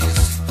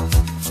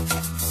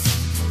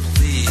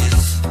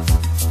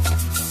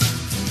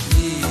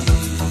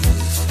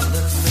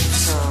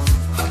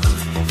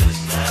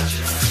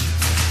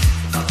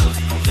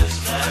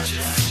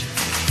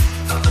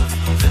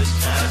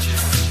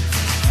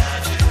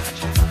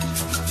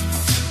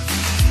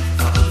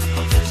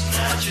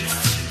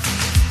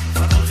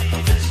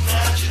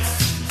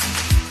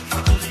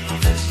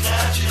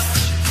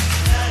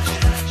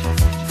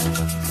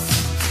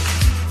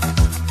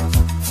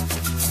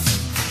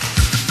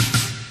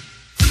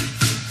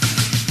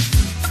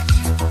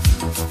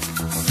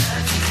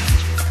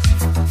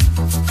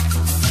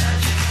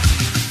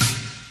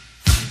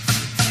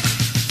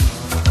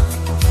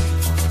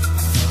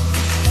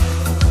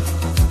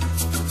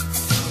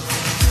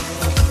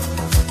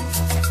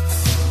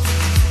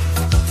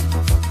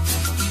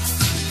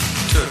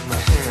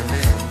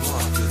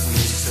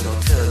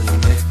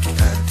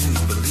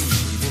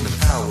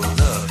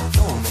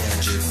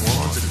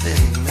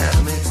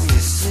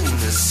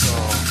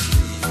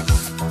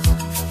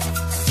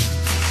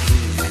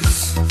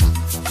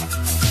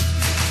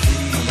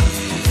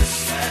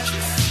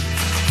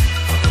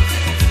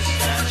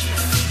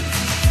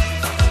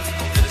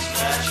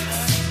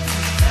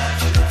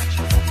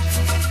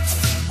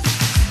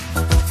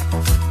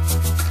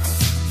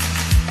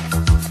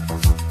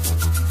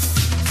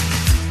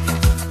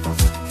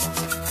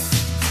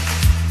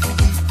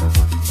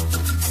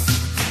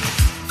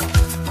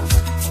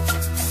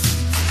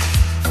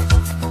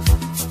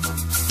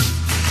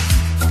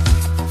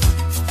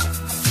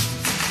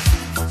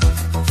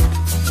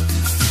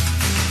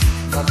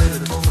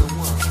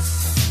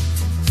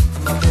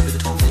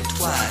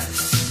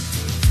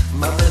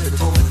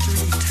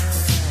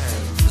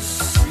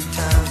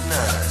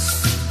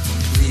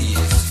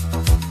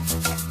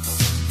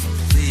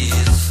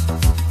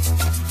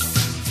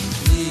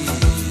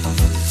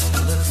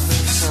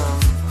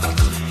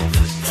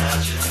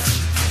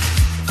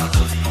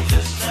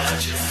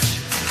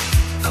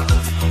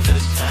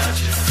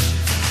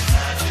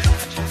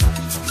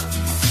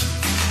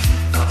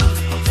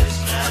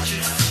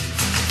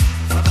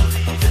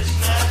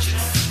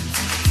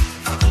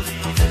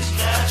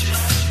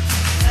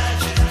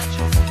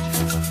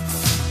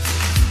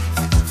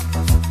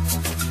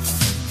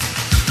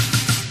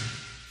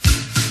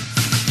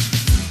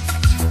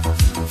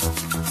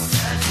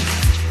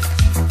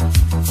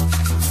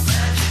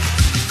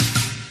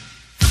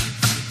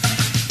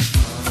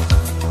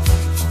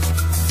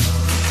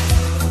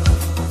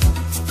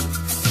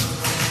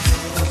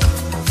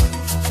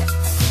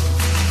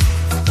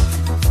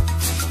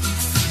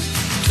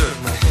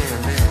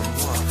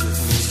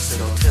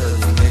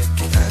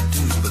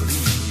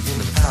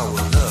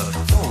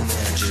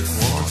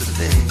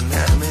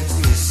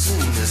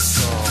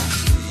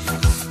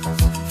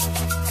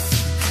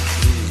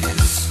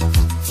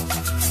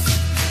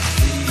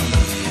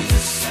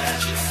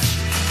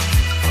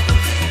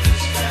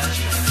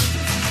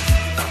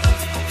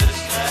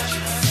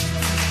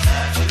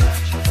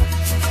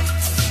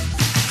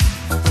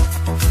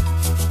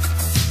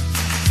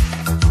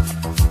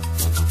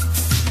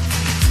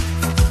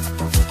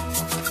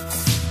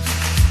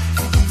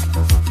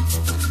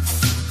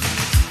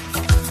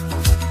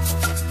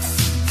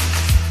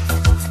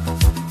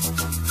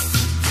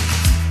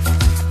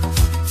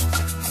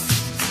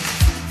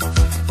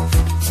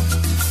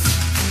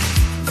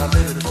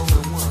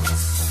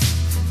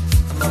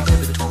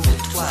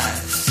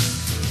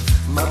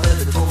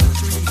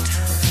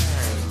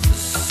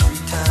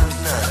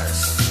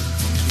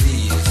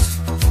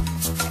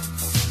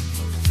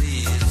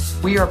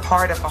 We are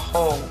part of a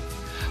whole.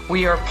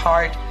 We are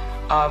part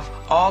of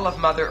all of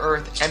Mother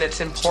Earth, and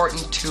it's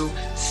important to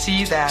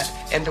see that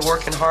and to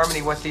work in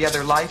harmony with the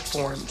other life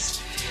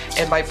forms.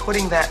 And by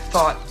putting that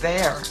thought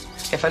there,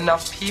 if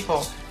enough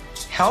people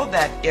held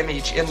that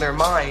image in their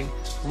mind,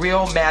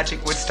 real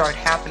magic would start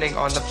happening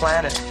on the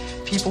planet.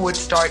 People would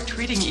start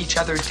treating each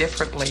other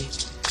differently.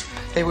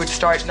 They would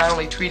start not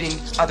only treating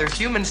other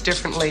humans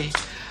differently,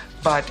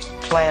 but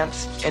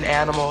plants and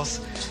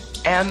animals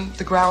and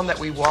the ground that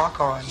we walk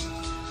on,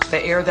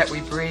 the air that we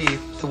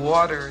breathe, the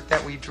water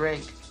that we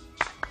drink.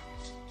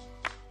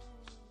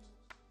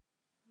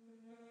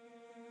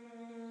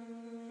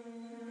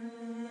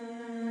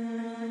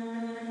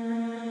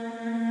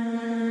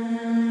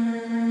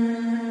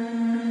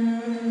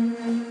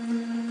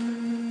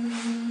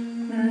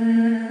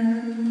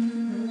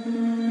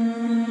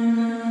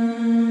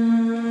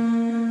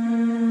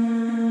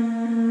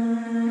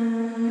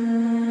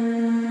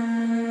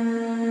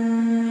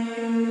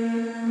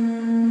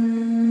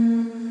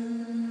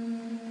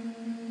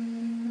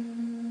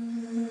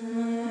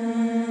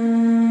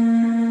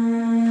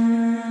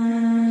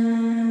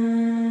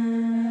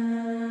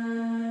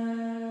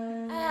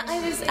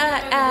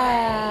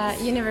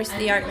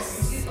 University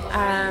Arts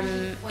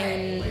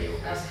in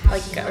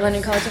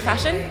London College of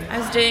Fashion. I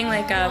was doing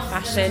a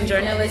fashion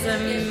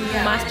journalism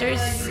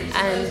master's,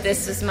 and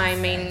this was my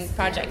main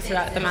project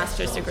throughout the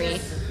master's degree,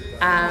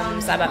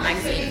 Sabbat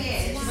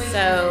magazine.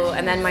 So,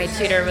 and then my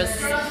tutor was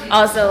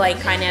also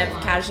kind of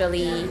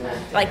casually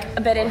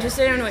a bit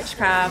interested in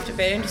witchcraft, a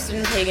bit interested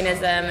in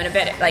paganism, and a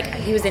bit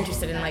he was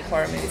interested in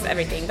horror movies,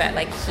 everything, but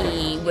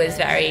he was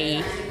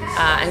very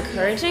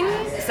encouraging.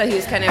 So he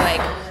was kind of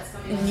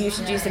you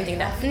should do something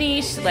that's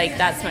niche,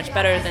 that's much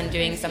better than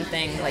doing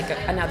something like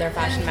another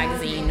fashion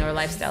magazine or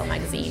lifestyle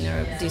magazine,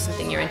 or do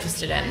something you're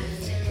interested in.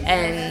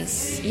 And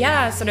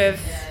sort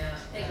of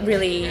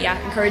really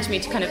encouraged me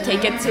to kind of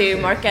take it to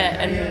market.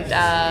 And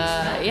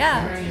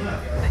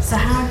So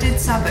how did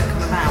Sabbat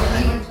come about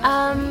then?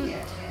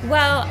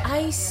 Well,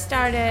 I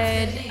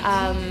started,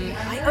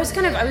 I was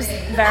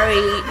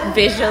very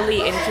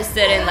visually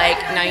interested in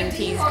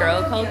 90s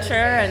girl culture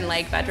and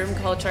bedroom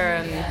culture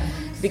and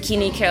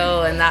bikini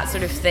kill and that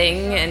sort of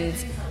thing, and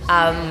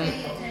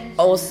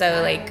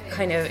also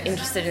kind of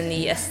interested in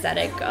the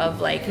aesthetic of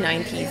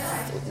 90s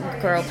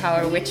girl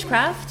power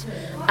witchcraft.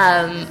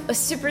 It was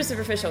super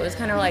superficial. It was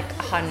kind of a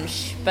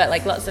hunch, but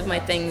lots of my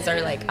things are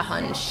a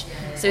hunch.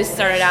 So it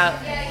started out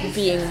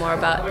being more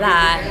about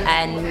that,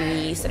 and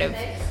me sort of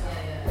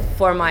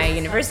for my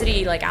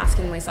university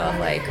asking myself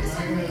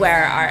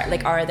where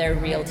are there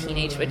real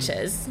teenage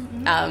witches?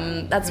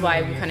 That's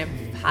why we kind of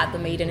had the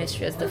Maiden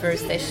issue as the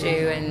first issue,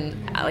 and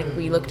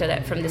we looked at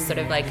it from this sort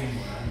of I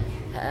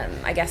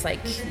guess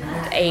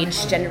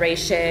age,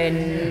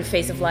 generation,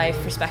 phase of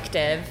life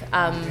perspective,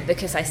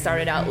 because I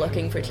started out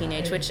looking for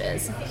teenage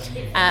witches,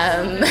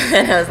 and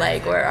I was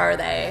where are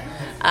they?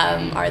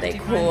 Are they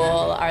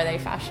cool? Are they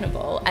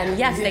fashionable? And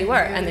yes, they were,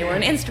 and they were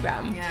on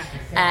Instagram.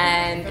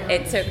 And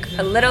it took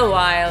a little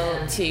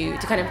while to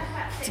kind of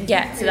to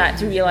get to that,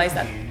 to realize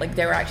that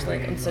they were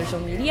actually on social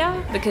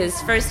media, because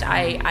first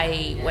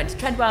I went to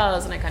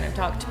Treadwell's and I kind of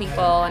talked to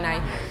people, and I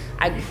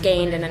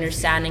gained an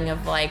understanding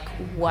of what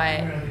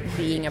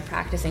being a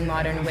practicing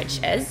modern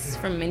witch is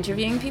from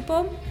interviewing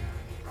people.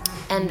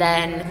 And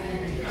then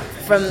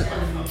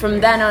from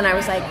then on I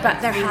was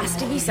but there has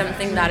to be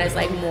something that is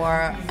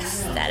more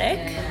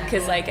aesthetic,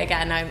 because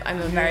again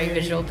I'm a very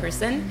visual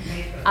person,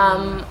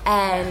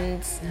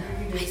 and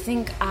I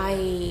think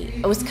I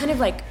was kind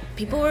of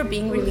people were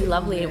being really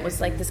lovely. It was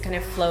this kind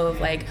of flow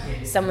of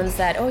someone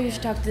said, oh, you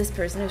should talk to this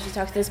person, you should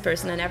talk to this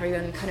person, and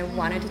everyone kind of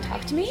wanted to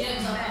talk to me,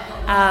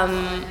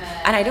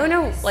 and I don't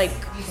know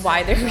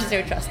why they were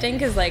so trusting,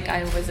 because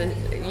I was a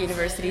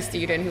university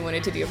student who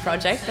wanted to do a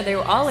project, but they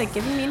were all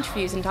giving me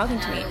interviews and talking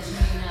to me.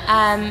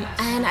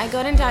 And I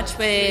got in touch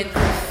with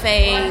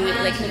Faye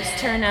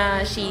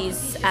Nixturna.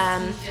 She's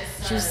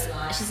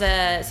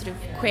a sort of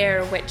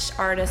queer witch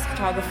artist,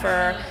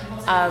 photographer.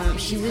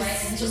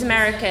 She's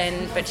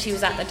American, but she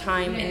was at the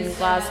time in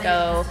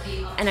Glasgow,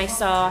 and I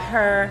saw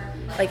her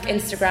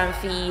Instagram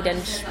feed,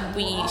 and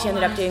she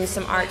ended up doing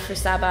some art for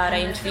Sabbat.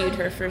 I interviewed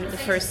her for the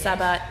first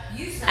Sabbat,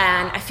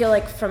 and I feel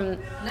from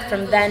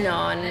then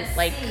on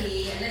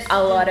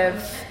a lot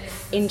of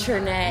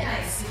internet,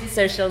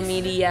 social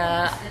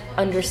media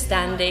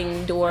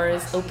understanding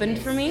doors opened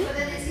for me.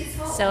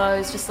 So I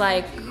was just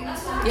I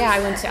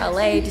went to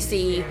LA to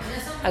see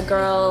a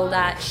girl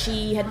that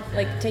she had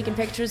taken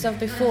pictures of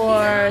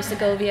before,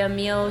 Segovia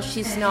Meal.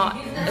 She's not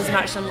as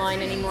much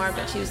online anymore,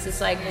 but she was this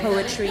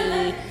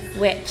poetry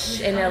witch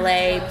in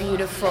LA,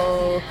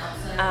 beautiful,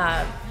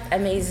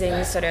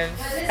 amazing sort of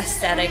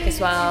aesthetic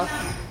as well.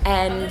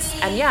 And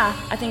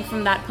I think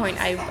from that point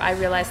I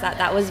realized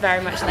that was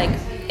very much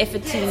if a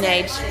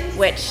teenage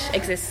witch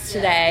exists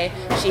today,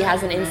 she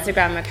has an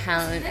Instagram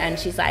account and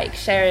she's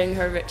sharing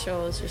her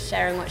rituals, she's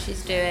sharing what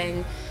she's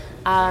doing,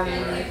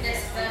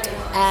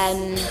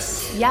 and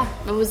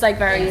it was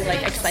very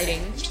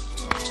exciting.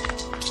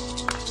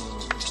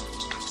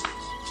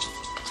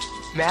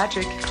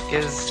 magic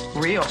is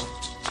real.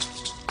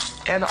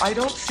 And I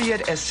don't see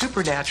it as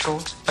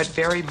supernatural, but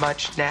very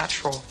much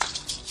natural.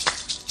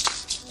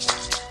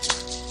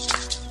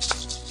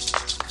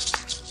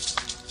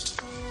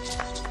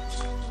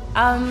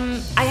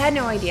 I had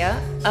no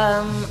idea.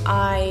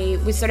 I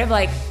was sort of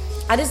like,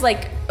 I just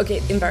like,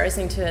 okay,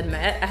 embarrassing to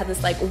admit, I had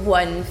this like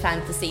one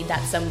fantasy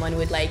that someone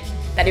would like,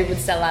 that it would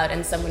sell out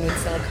and someone would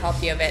sell a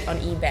copy of it on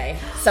eBay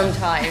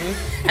sometime.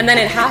 And then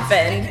it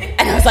happened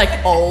and I was like,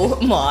 oh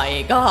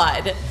my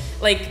God.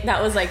 Like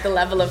that was like the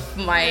level of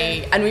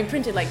my, and we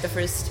printed like the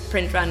first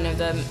print run of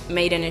the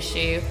maiden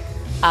issue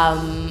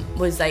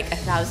was like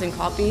 1,000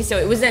 copies. So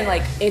it wasn't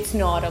like, it's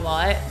not a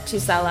lot to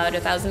sell out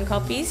 1,000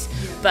 copies.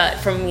 But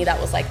for me, that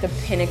was like the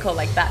pinnacle,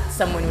 like that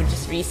someone would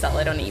just resell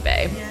it on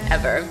eBay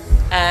ever.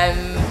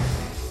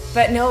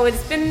 But no,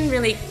 it's been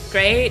really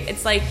great.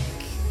 It's like,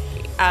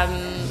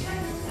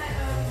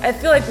 I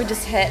feel like we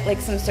just hit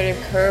like some sort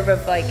of curve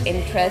of like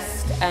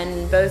interest,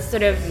 and both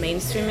sort of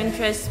mainstream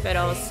interest, but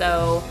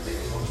also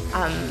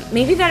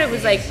maybe that it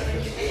was like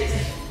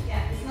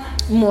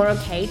more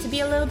okay to be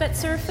a little bit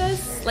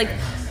surface. Like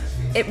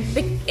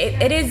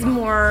it is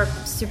more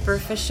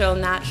superficial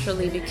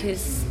naturally,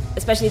 because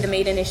especially the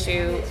maiden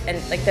issue,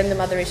 and like then the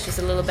mother issue is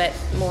a little bit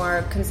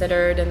more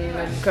considered, and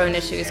the grown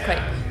issue is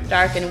quite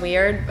dark and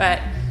weird.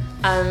 But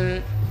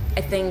I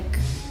think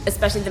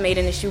especially the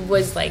maiden issue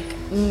was like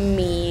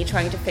me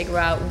trying to figure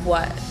out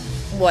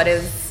what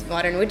is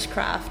modern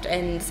witchcraft,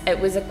 and it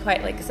was a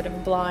quite like a sort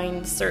of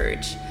blind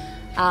search,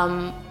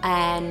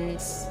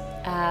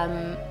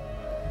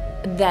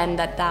 then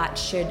that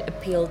should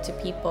appeal to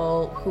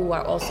people who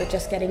are also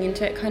just getting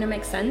into it kind of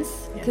makes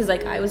sense, because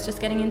like I was just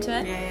getting into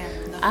it.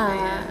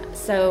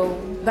 So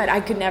but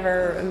I could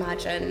never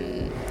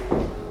imagine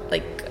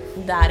like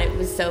that it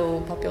was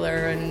so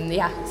popular, and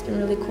yeah, it's been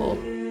really cool.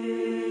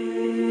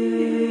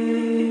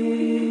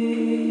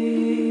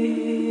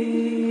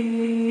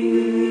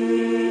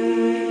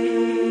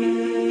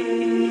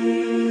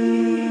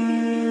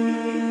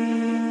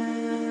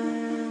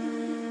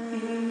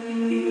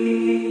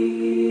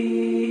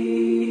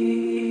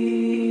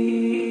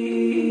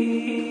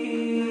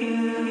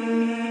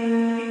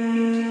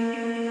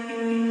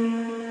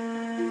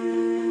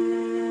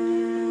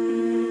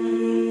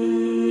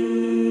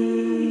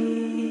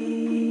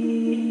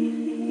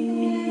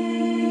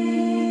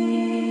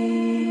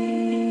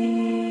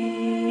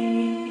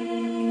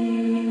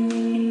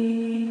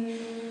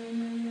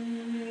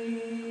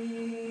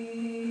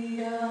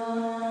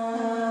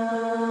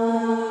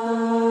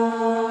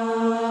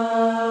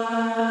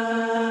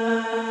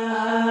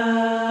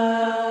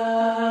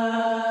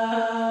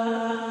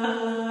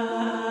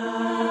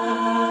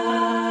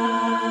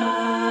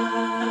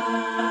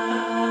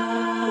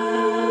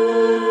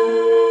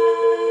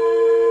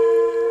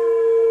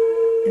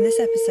 In this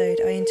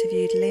episode, I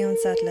interviewed Leon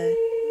Sadler,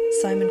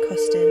 Simon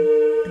Costin,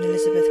 and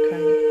Elizabeth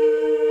Crane.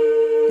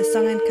 The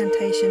song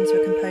Incantations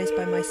were composed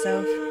by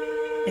myself,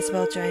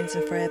 Isabel Jones,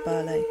 and Freya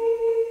Barlow.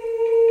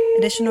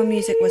 Additional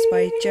music was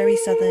by Joey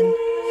Southern,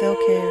 Phil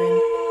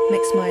Kieran,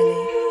 Mick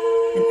Smiley,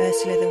 and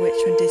Ursula the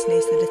Witch from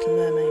Disney's The Little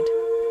Mermaid.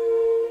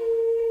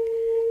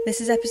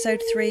 This is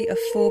episode 3 of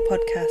 4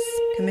 podcasts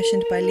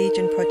commissioned by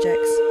Legion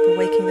Projects for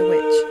Waking the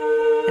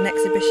Witch, an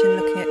exhibition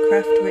looking at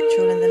craft,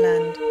 ritual, and the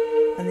land,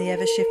 and the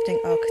ever-shifting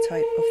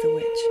archetype of the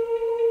witch.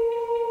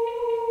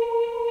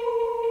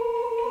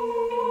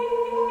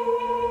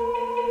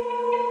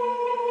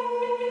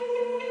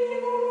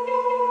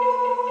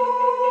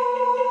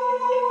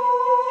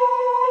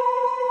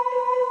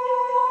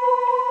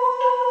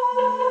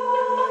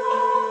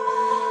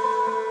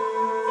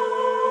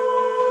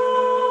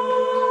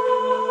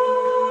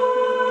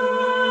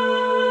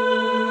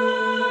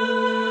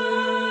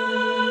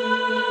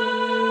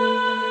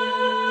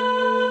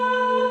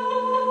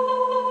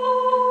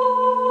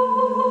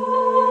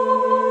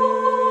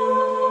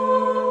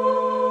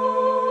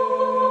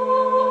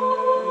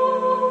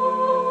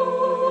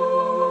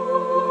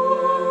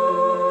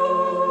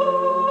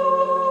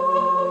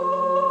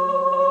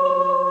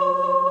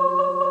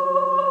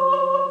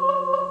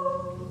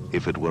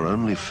 If it were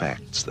only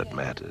facts that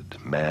mattered,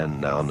 man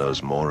now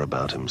knows more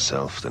about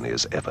himself than he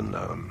has ever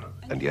known,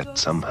 and yet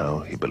somehow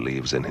he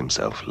believes in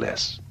himself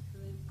less.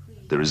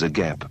 There is a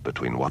gap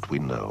between what we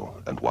know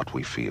and what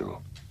we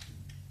feel.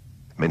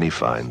 Many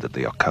find that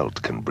the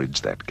occult can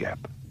bridge that gap.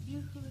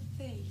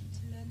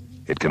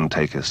 It can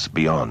take us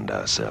beyond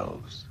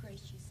ourselves,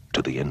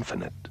 to the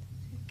infinite.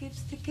 Who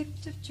gives the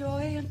gift of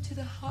joy unto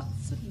the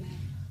hearts of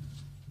men.